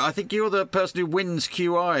noticed I think you're the person who wins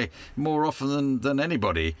QI more often than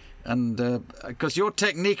anybody. And because your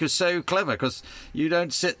technique is so clever, because you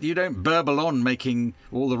don't burble on making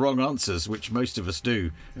all the wrong answers, which most of us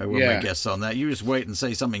do when we guess on that. You just wait and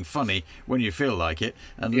say something funny when you feel like it,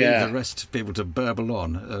 and leave the rest of people to burble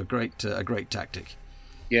on. A great tactic.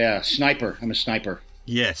 Yeah, sniper. I'm a sniper.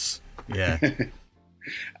 Yes. Yeah.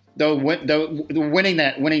 Though winning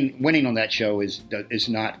on that show is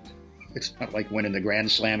not. It's not like winning the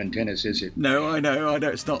Grand Slam in tennis, is it? No, I know.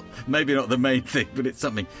 It's maybe not the main thing, but it's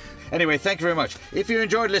something. Anyway, thank you very much. If you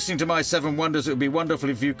enjoyed listening to my 7 wonders, it would be wonderful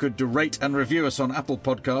if you could rate and review us on Apple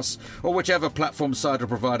Podcasts or whichever platform, site or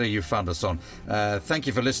provider you found us on. Thank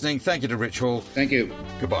you for listening. Thank you to Rich Hall. Thank you.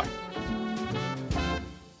 Goodbye.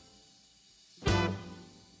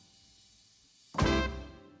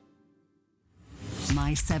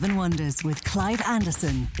 My 7 Wonders with Clive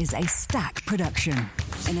Anderson is a Stack production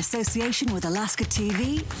in association with Alaska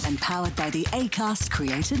TV and powered by the Acast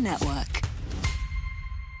Creator Network.